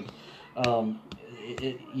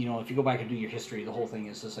you go back and do your history, the whole thing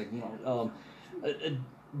is just like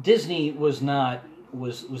Disney was not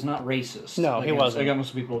racist. No, he wasn't.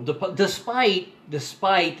 Against people, despite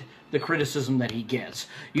the criticism that he gets.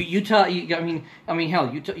 You talk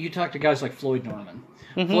to guys like Floyd Norman.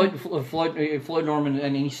 Floyd Norman,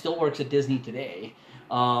 and he still works at Disney today.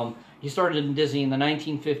 He started in Disney in the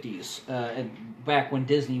 1950s, back when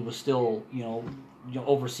Disney was still,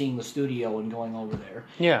 overseeing the studio and going over there.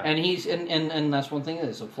 Yeah. And he's and that's one thing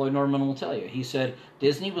is, so Floyd Norman will tell you. He said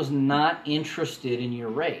Disney was not interested in your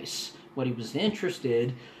race. What he was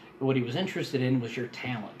interested in was your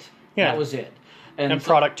talent. Yeah. That was it. And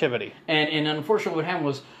productivity. And unfortunately, what happened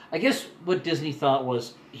was, I guess what Disney thought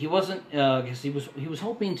was, he wasn't, because he was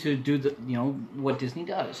hoping to do what Disney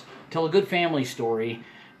does, tell a good family story,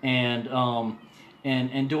 and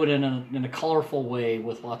do it in a colorful way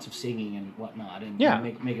with lots of singing and whatnot, and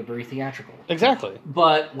make it very theatrical. Exactly.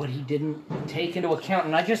 But what he didn't take into account,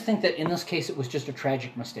 and I just think that in this case it was just a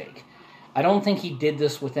tragic mistake. I don't think he did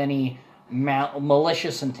this with any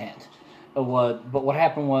malicious intent. But what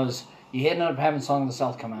happened was, he ended up having Song of the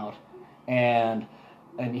South come out, and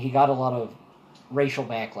he got a lot of racial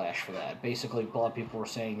backlash for that. Basically, a lot of people were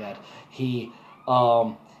saying that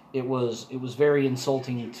it was very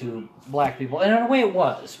insulting to black people, and in a way it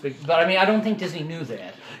was. But I mean, I don't think Disney knew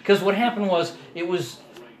that, because what happened was, it was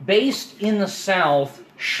based in the South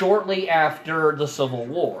shortly after the Civil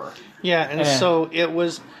War. Yeah, and so it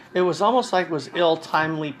was almost like it was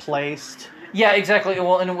ill-timely placed. Yeah, exactly.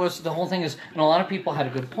 Well, and it was, the whole thing is, and a lot of people had a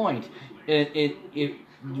good point.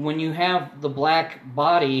 When you have the black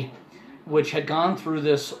body, which had gone through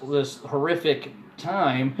this horrific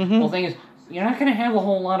time, the whole thing is, you're not going to have a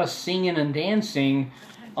whole lot of singing and dancing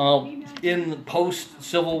in the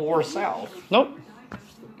post-Civil War South. Nope,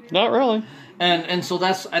 not really. And so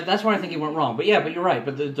that's where I think he went wrong. But you're right.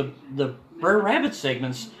 But the Brer Rabbit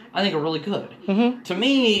segments, I think, are really good. To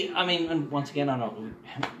me, I mean, and once again, I don't know,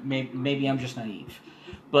 maybe I'm just naive,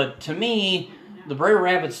 but to me, the Brer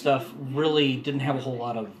Rabbit stuff really didn't have a whole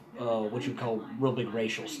lot of what you call real big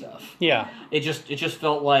racial stuff. Yeah, it just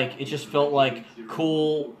felt like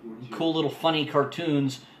cool little funny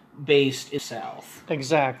cartoons based in the South.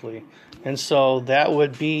 Exactly, and so that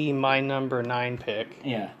would be my number 9 pick.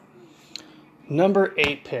 Yeah. Number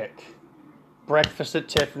 8 pick, Breakfast at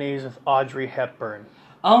Tiffany's with Audrey Hepburn.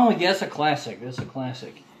 Oh, yeah, that's a classic. That's a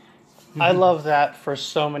classic. I love that for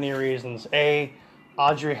so many reasons.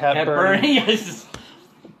 Audrey Hepburn. Yes.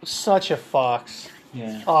 Such a fox.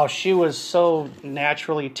 Yeah. Oh, she was so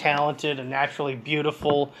naturally talented and naturally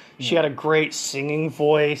beautiful. Yeah. She had a great singing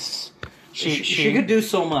voice. She could do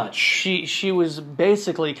so much. She was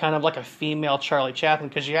basically kind of like a female Charlie Chaplin,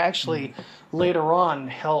 because she actually later on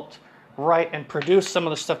helped write and produce some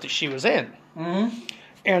of the stuff that she was in. Mm-hmm.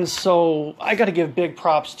 And so I got to give big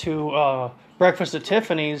props to Breakfast at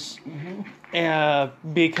Tiffany's,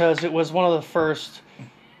 because it was one of the first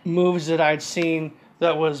movies that I'd seen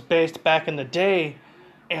that was based back in the day,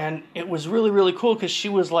 and it was really, really cool, because she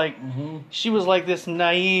was like this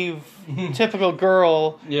naive, typical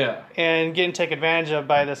girl, and getting taken advantage of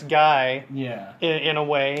by this guy, in a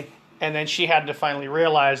way, and then she had to finally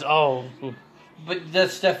realize, oh. But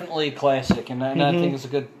that's definitely a classic, and I think that's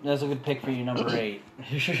a good pick for you, number 8.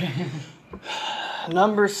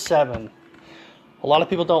 Number 7. A lot of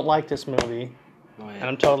people don't like this movie, and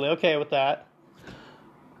I'm totally okay with that.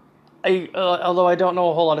 Although I don't know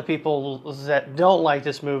a whole lot of people that don't like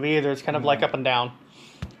this movie either. It's kind of like up and down.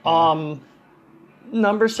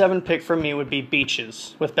 Number 7 pick for me would be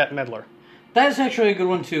Beaches with Bette Midler. That's actually a good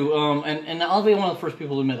one too, and I'll be one of the first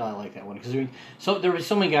people to admit I like that one, because there were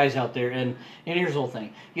so many guys out there, and here's the whole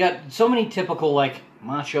thing: you got so many typical like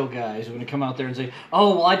macho guys who are going to come out there and say,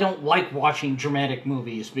 "Oh, well, I don't like watching dramatic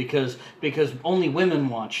movies because only women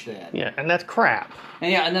watch that." Yeah, and that's crap.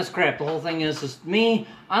 And that's crap. The whole thing is me.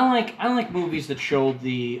 I like movies that show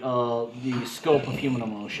the scope of human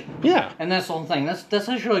emotion. Yeah, and that's the whole thing. That's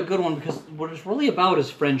actually a good one, because what it's really about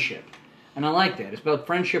is friendship. And I like that. It's about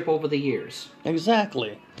friendship over the years.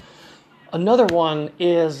 Exactly. Another one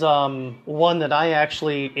is one that I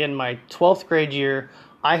actually, in my 12th grade year,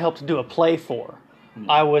 I helped do a play for.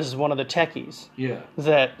 I was one of the techies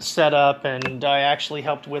that set up, and I actually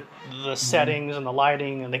helped with the settings and the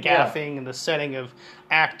lighting and the gaffing and the setting of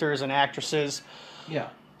actors and actresses. Yeah.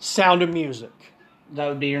 Sound of Music. That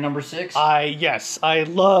would be your number 6? Yes, I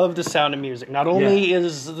love The Sound of Music. Not only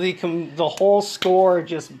is the whole score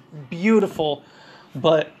just beautiful,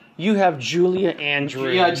 but you have Julia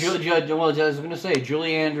Andrews. Yeah, well, I was going to say,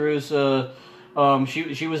 Julia Andrews, she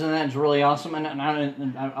was in that. It's really awesome, and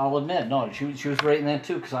I'll admit, no, she was great in that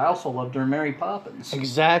too, because I also loved her in Mary Poppins.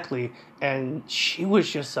 Exactly, and she was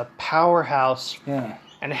just a powerhouse. Yeah.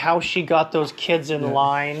 And how she got those kids in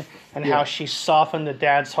line, and how she softened the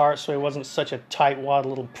dad's heart so he wasn't such a tightwad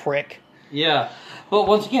little prick. Yeah, but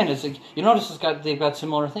once again, it's like, you notice they've got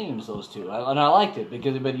similar themes, those two, and I liked it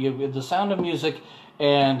because The Sound of Music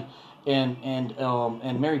and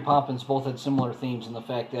Mary Poppins both had similar themes in the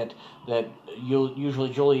fact that it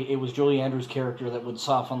was Julie Andrews' character that would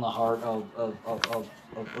soften the heart of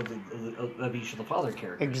each of the father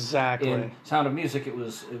characters. Exactly. In Sound of Music, it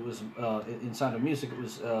was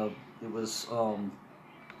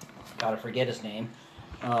gotta forget his name.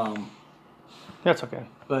 That's okay.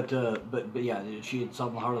 But yeah, she had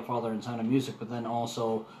softened the heart of the father in Sound of Music, but then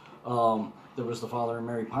also there was the father in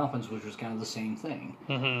Mary Poppins, which was kind of the same thing,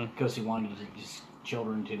 because he wanted his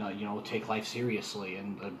children to take life seriously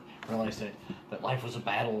and realize that life was a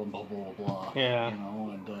battle and blah blah blah. Yeah.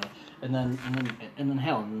 And then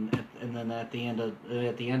hell, and then at the end of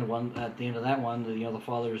that one, the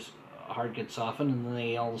father's heart gets softened, and then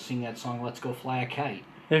they all sing that song, "Let's Go Fly a Kite."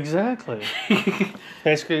 Exactly.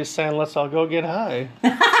 Basically saying, let's all go get high.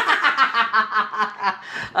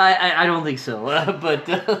 I don't think so, but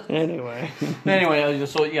anyway,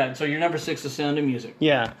 so your number 6 is Sound of Music.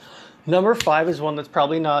 Yeah. Number 5 is one that's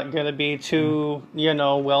probably not going to be too,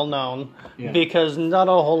 well known, because not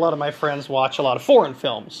a whole lot of my friends watch a lot of foreign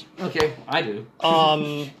films. Okay, I do.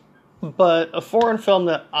 But a foreign film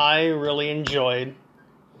that I really enjoyed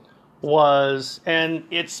was, and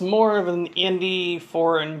it's more of an indie,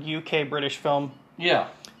 foreign, UK, British film. Yeah.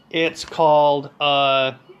 It's called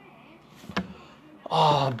Better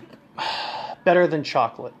Than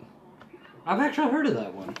Chocolate. I've actually heard of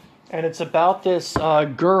that one. And it's about this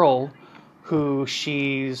girl who,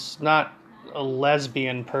 she's not a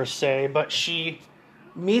lesbian per se, but she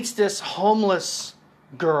meets this homeless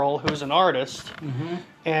girl who's an artist,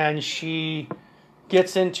 and she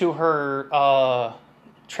gets into her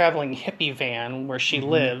traveling hippie van where she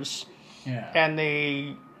lives, and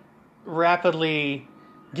they rapidly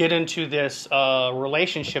get into this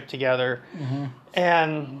relationship together,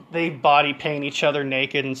 and they body paint each other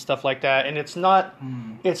naked and stuff like that. And it's not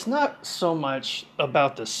so much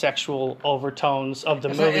about the sexual overtones of the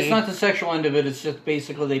movie. It's not the sexual end of it. It's just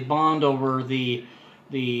basically they bond over the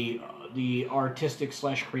artistic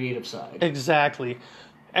 / creative side. Exactly.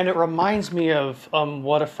 And it reminds me of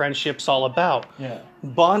what a friendship's all about. Yeah.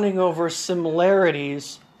 Bonding over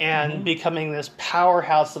similarities and becoming this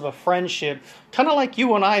powerhouse of a friendship, kind of like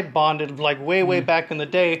you and I bonded like way back in the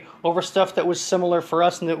day over stuff that was similar for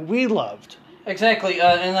us and that we loved. Exactly,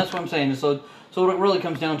 and that's what I'm saying. So what it really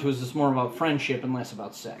comes down to is it's more about friendship and less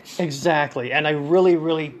about sex. Exactly, and I really,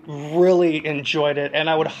 really, really enjoyed it, and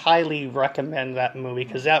I would highly recommend that movie,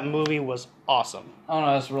 because that movie was awesome. Oh, no,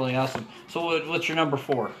 that's really awesome. So what's your number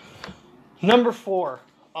 4? Number 4.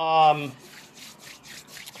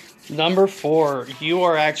 Number 4, you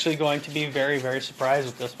are actually going to be very, very surprised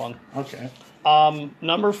with this one. Okay.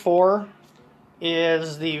 Number 4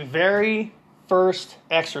 is the very first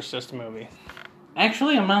Exorcist movie.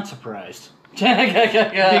 Actually, I'm not surprised.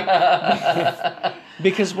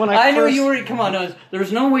 Because when I knew you were... Come on, no,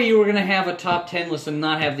 there's no way you were going to have a top 10 list and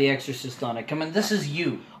not have The Exorcist on it. Come on, this is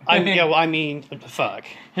you. Fuck.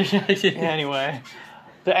 Anyway,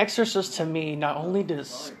 The Exorcist to me, not only did it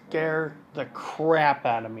scare the crap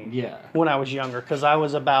out of me when I was younger, because I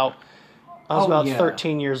was about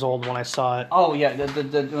 13 years old when I saw it. Oh yeah,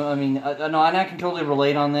 no, and I can totally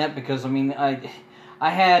relate on that, because I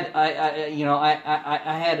had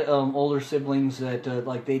older siblings that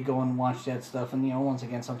they'd go and watch that stuff, and once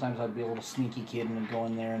again sometimes I'd be a little sneaky kid and I'd go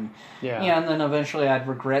in there and and then eventually I'd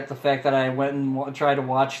regret the fact that I went and tried to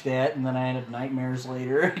watch that, and then I had nightmares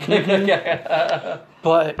later.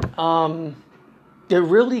 But it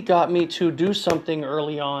really got me to do something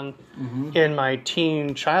early on in my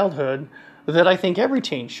teen childhood that I think every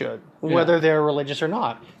teen should, whether they're religious or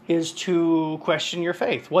not, is to question your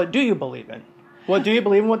faith. What do you believe in? What do you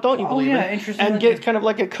believe in? What don't you believe in? Interesting. And get kind of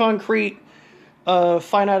like a concrete a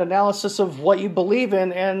finite analysis of what you believe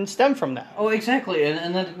in and stem from that. Oh, exactly,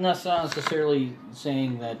 and that's not necessarily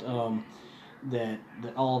saying that that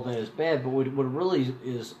all of that is bad, but what it really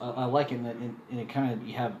is, I like it, and it kind of,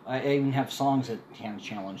 you have, I even have songs that kind of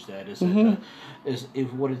challenge that. Is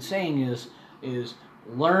what it's saying is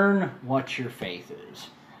learn what your faith is,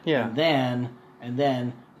 and then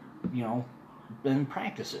then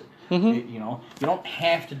practice it. You don't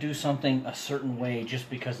have to do something a certain way just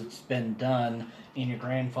because it's been done in your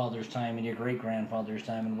grandfather's time and your great-grandfather's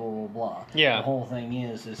time and blah, blah, blah. Yeah. The whole thing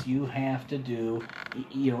is you have to do,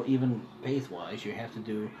 even faith-wise, you have to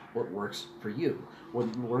do what works for you.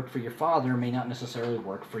 What worked for your father may not necessarily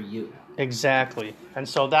work for you. Exactly. And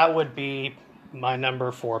so that would be my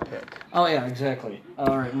number 4 pick. Oh, yeah, exactly.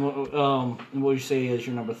 All right, what would you say is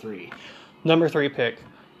your number 3? Number 3 pick.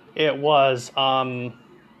 It was one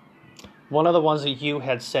of the ones that you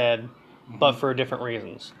had said, but for different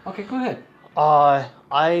reasons. Okay, go ahead.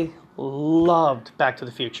 I loved Back to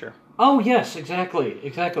the Future. Oh, yes, exactly.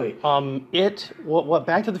 What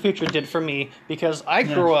Back to the Future did for me, because I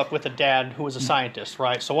grew up with a dad who was a scientist,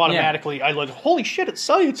 right? So automatically I looked, holy shit, it's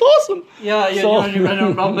science, awesome! Yeah, so,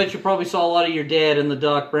 I'll bet you probably saw a lot of your dad in the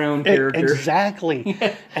Doc Brown character. Exactly.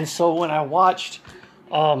 And so when I watched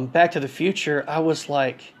Back to the Future, I was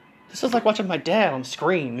like, this is like watching my dad on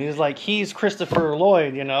screen. He's Christopher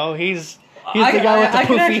Lloyd, he's the guy with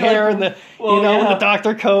the poofy hair and the and the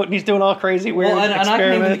doctor coat, and he's doing all crazy weird experiments. And I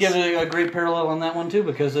can even give a great parallel on that one too,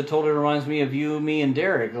 because it totally reminds me of you, me, and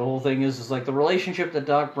Derek. The whole thing is like the relationship that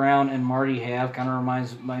Doc Brown and Marty have kind of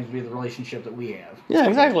reminds me of the relationship that we have. Yeah,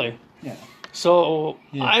 exactly. Yeah. So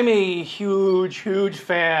I'm a huge, huge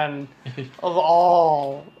fan of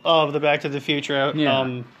all of the Back to the Future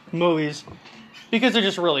movies. Because they're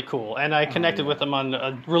just really cool, and I connected with them on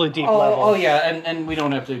a really deep level. Oh, yeah, and we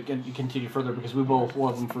don't have to continue further because we both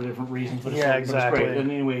love them for different reasons. But exactly. But it's great.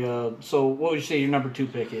 And anyway, so what would you say your number 2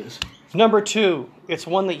 pick is? Number 2, it's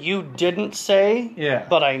one that you didn't say,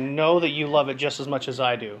 but I know that you love it just as much as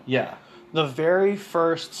I do. Yeah. The very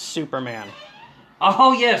first Superman.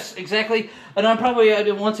 Oh, yes, exactly. And I'm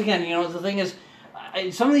probably, once again, the thing is,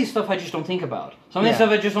 some of these stuff I just don't think about. Some of these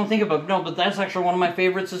stuff I just don't think about. No, but that's actually one of my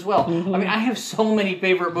favorites as well. I mean, I have so many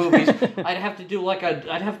favorite movies. I'd have to do like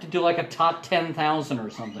a top 10,000 or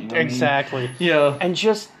something. Exactly. Yeah. And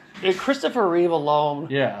just Christopher Reeve alone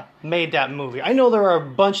made that movie. I know there are a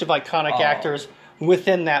bunch of iconic actors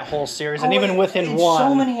within that whole series, and even within one.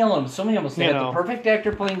 So many elements. They had the perfect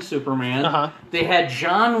actor playing Superman. They had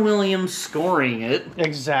John Williams scoring it.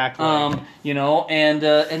 Exactly. And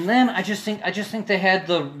then I just think they had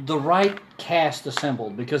the right cast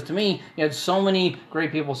assembled, because to me, you had so many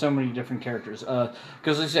great people, so many different characters.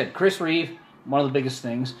 Because like I said, Chris Reeve, one of the biggest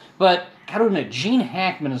things. But gotta admit, Gene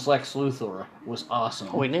Hackman as Lex Luthor was awesome.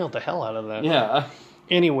 Oh, we nailed the hell out of that. Yeah.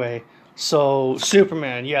 Anyway. So,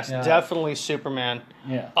 Superman, yes, definitely Superman.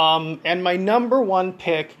 Yeah. And my number 1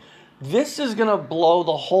 pick, this is going to blow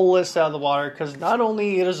the whole list out of the water, because not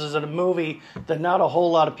only is it a movie that not a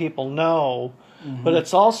whole lot of people know, but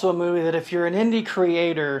it's also a movie that if you're an indie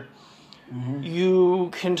creator, you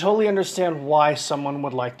can totally understand why someone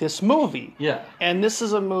would like this movie. Yeah. And this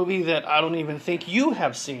is a movie that I don't even think you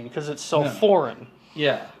have seen, because it's so foreign.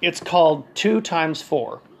 Yeah. It's called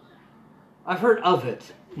 2x4. I've heard of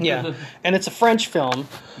it. Yeah, and it's a French film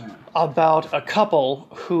about a couple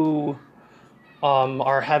who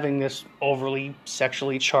are having this overly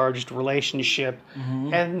sexually charged relationship,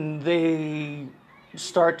 and they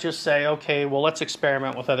start to say, okay, well, let's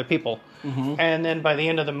experiment with other people. And then by the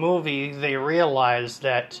end of the movie, they realize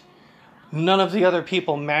that none of the other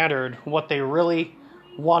people mattered. What they really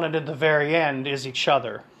wanted at the very end is each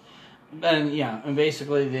other. And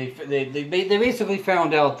basically they basically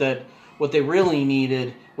found out that what they really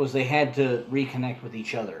needed was they had to reconnect with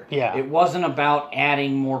each other. Yeah. It wasn't about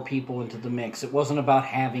adding more people into the mix. It wasn't about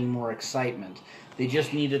having more excitement. They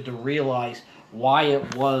just needed to realize why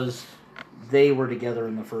it was they were together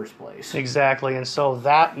in the first place. Exactly. And so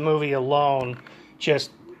that movie alone,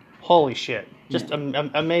 just holy shit. Just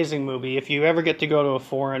an amazing movie. If you ever get to go to a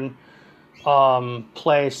foreign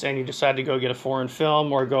place and you decide to go get a foreign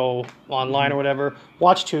film or go online or whatever,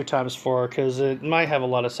 watch 2x4, because it might have a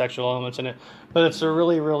lot of sexual elements in it, but it's a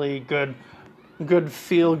really, really good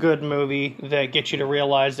feel-good movie that gets you to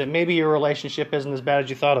realize that maybe your relationship isn't as bad as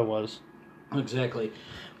you thought it was. Exactly.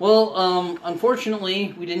 Well,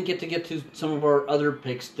 unfortunately, we didn't get to some of our other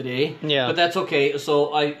picks today. Yeah. But that's okay.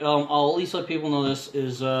 So I'll at least let people know this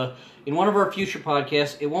is in one of our future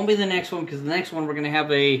podcasts. It won't be the next one, because the next one we're going to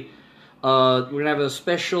have a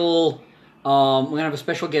special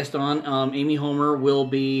guest on. Amy Homer will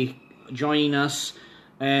be joining us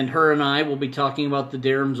and her and I will be talking about the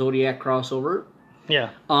Darum Zodiac crossover.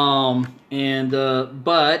 Yeah. But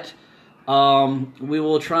we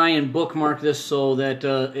will try and bookmark this so that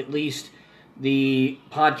at least the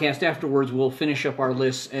podcast afterwards will finish up our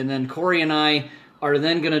lists, and then Corey and I are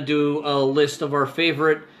then going to do a list of our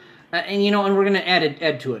favorite, and we're going to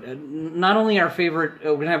add to it. Not only our favorite,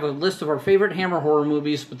 we're going to have a list of our favorite Hammer horror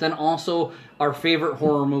movies, but then also our favorite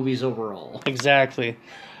horror movies overall. Exactly.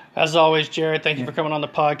 As always, Jared, thank you for coming on the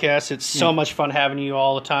podcast. It's so much fun having you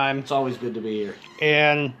all the time. It's always good to be here.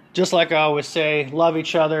 And just like I always say, love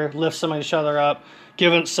each other, lift each other up,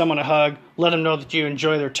 give someone a hug, let them know that you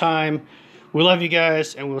enjoy their time. We love you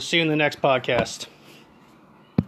guys, and we'll see you in the next podcast.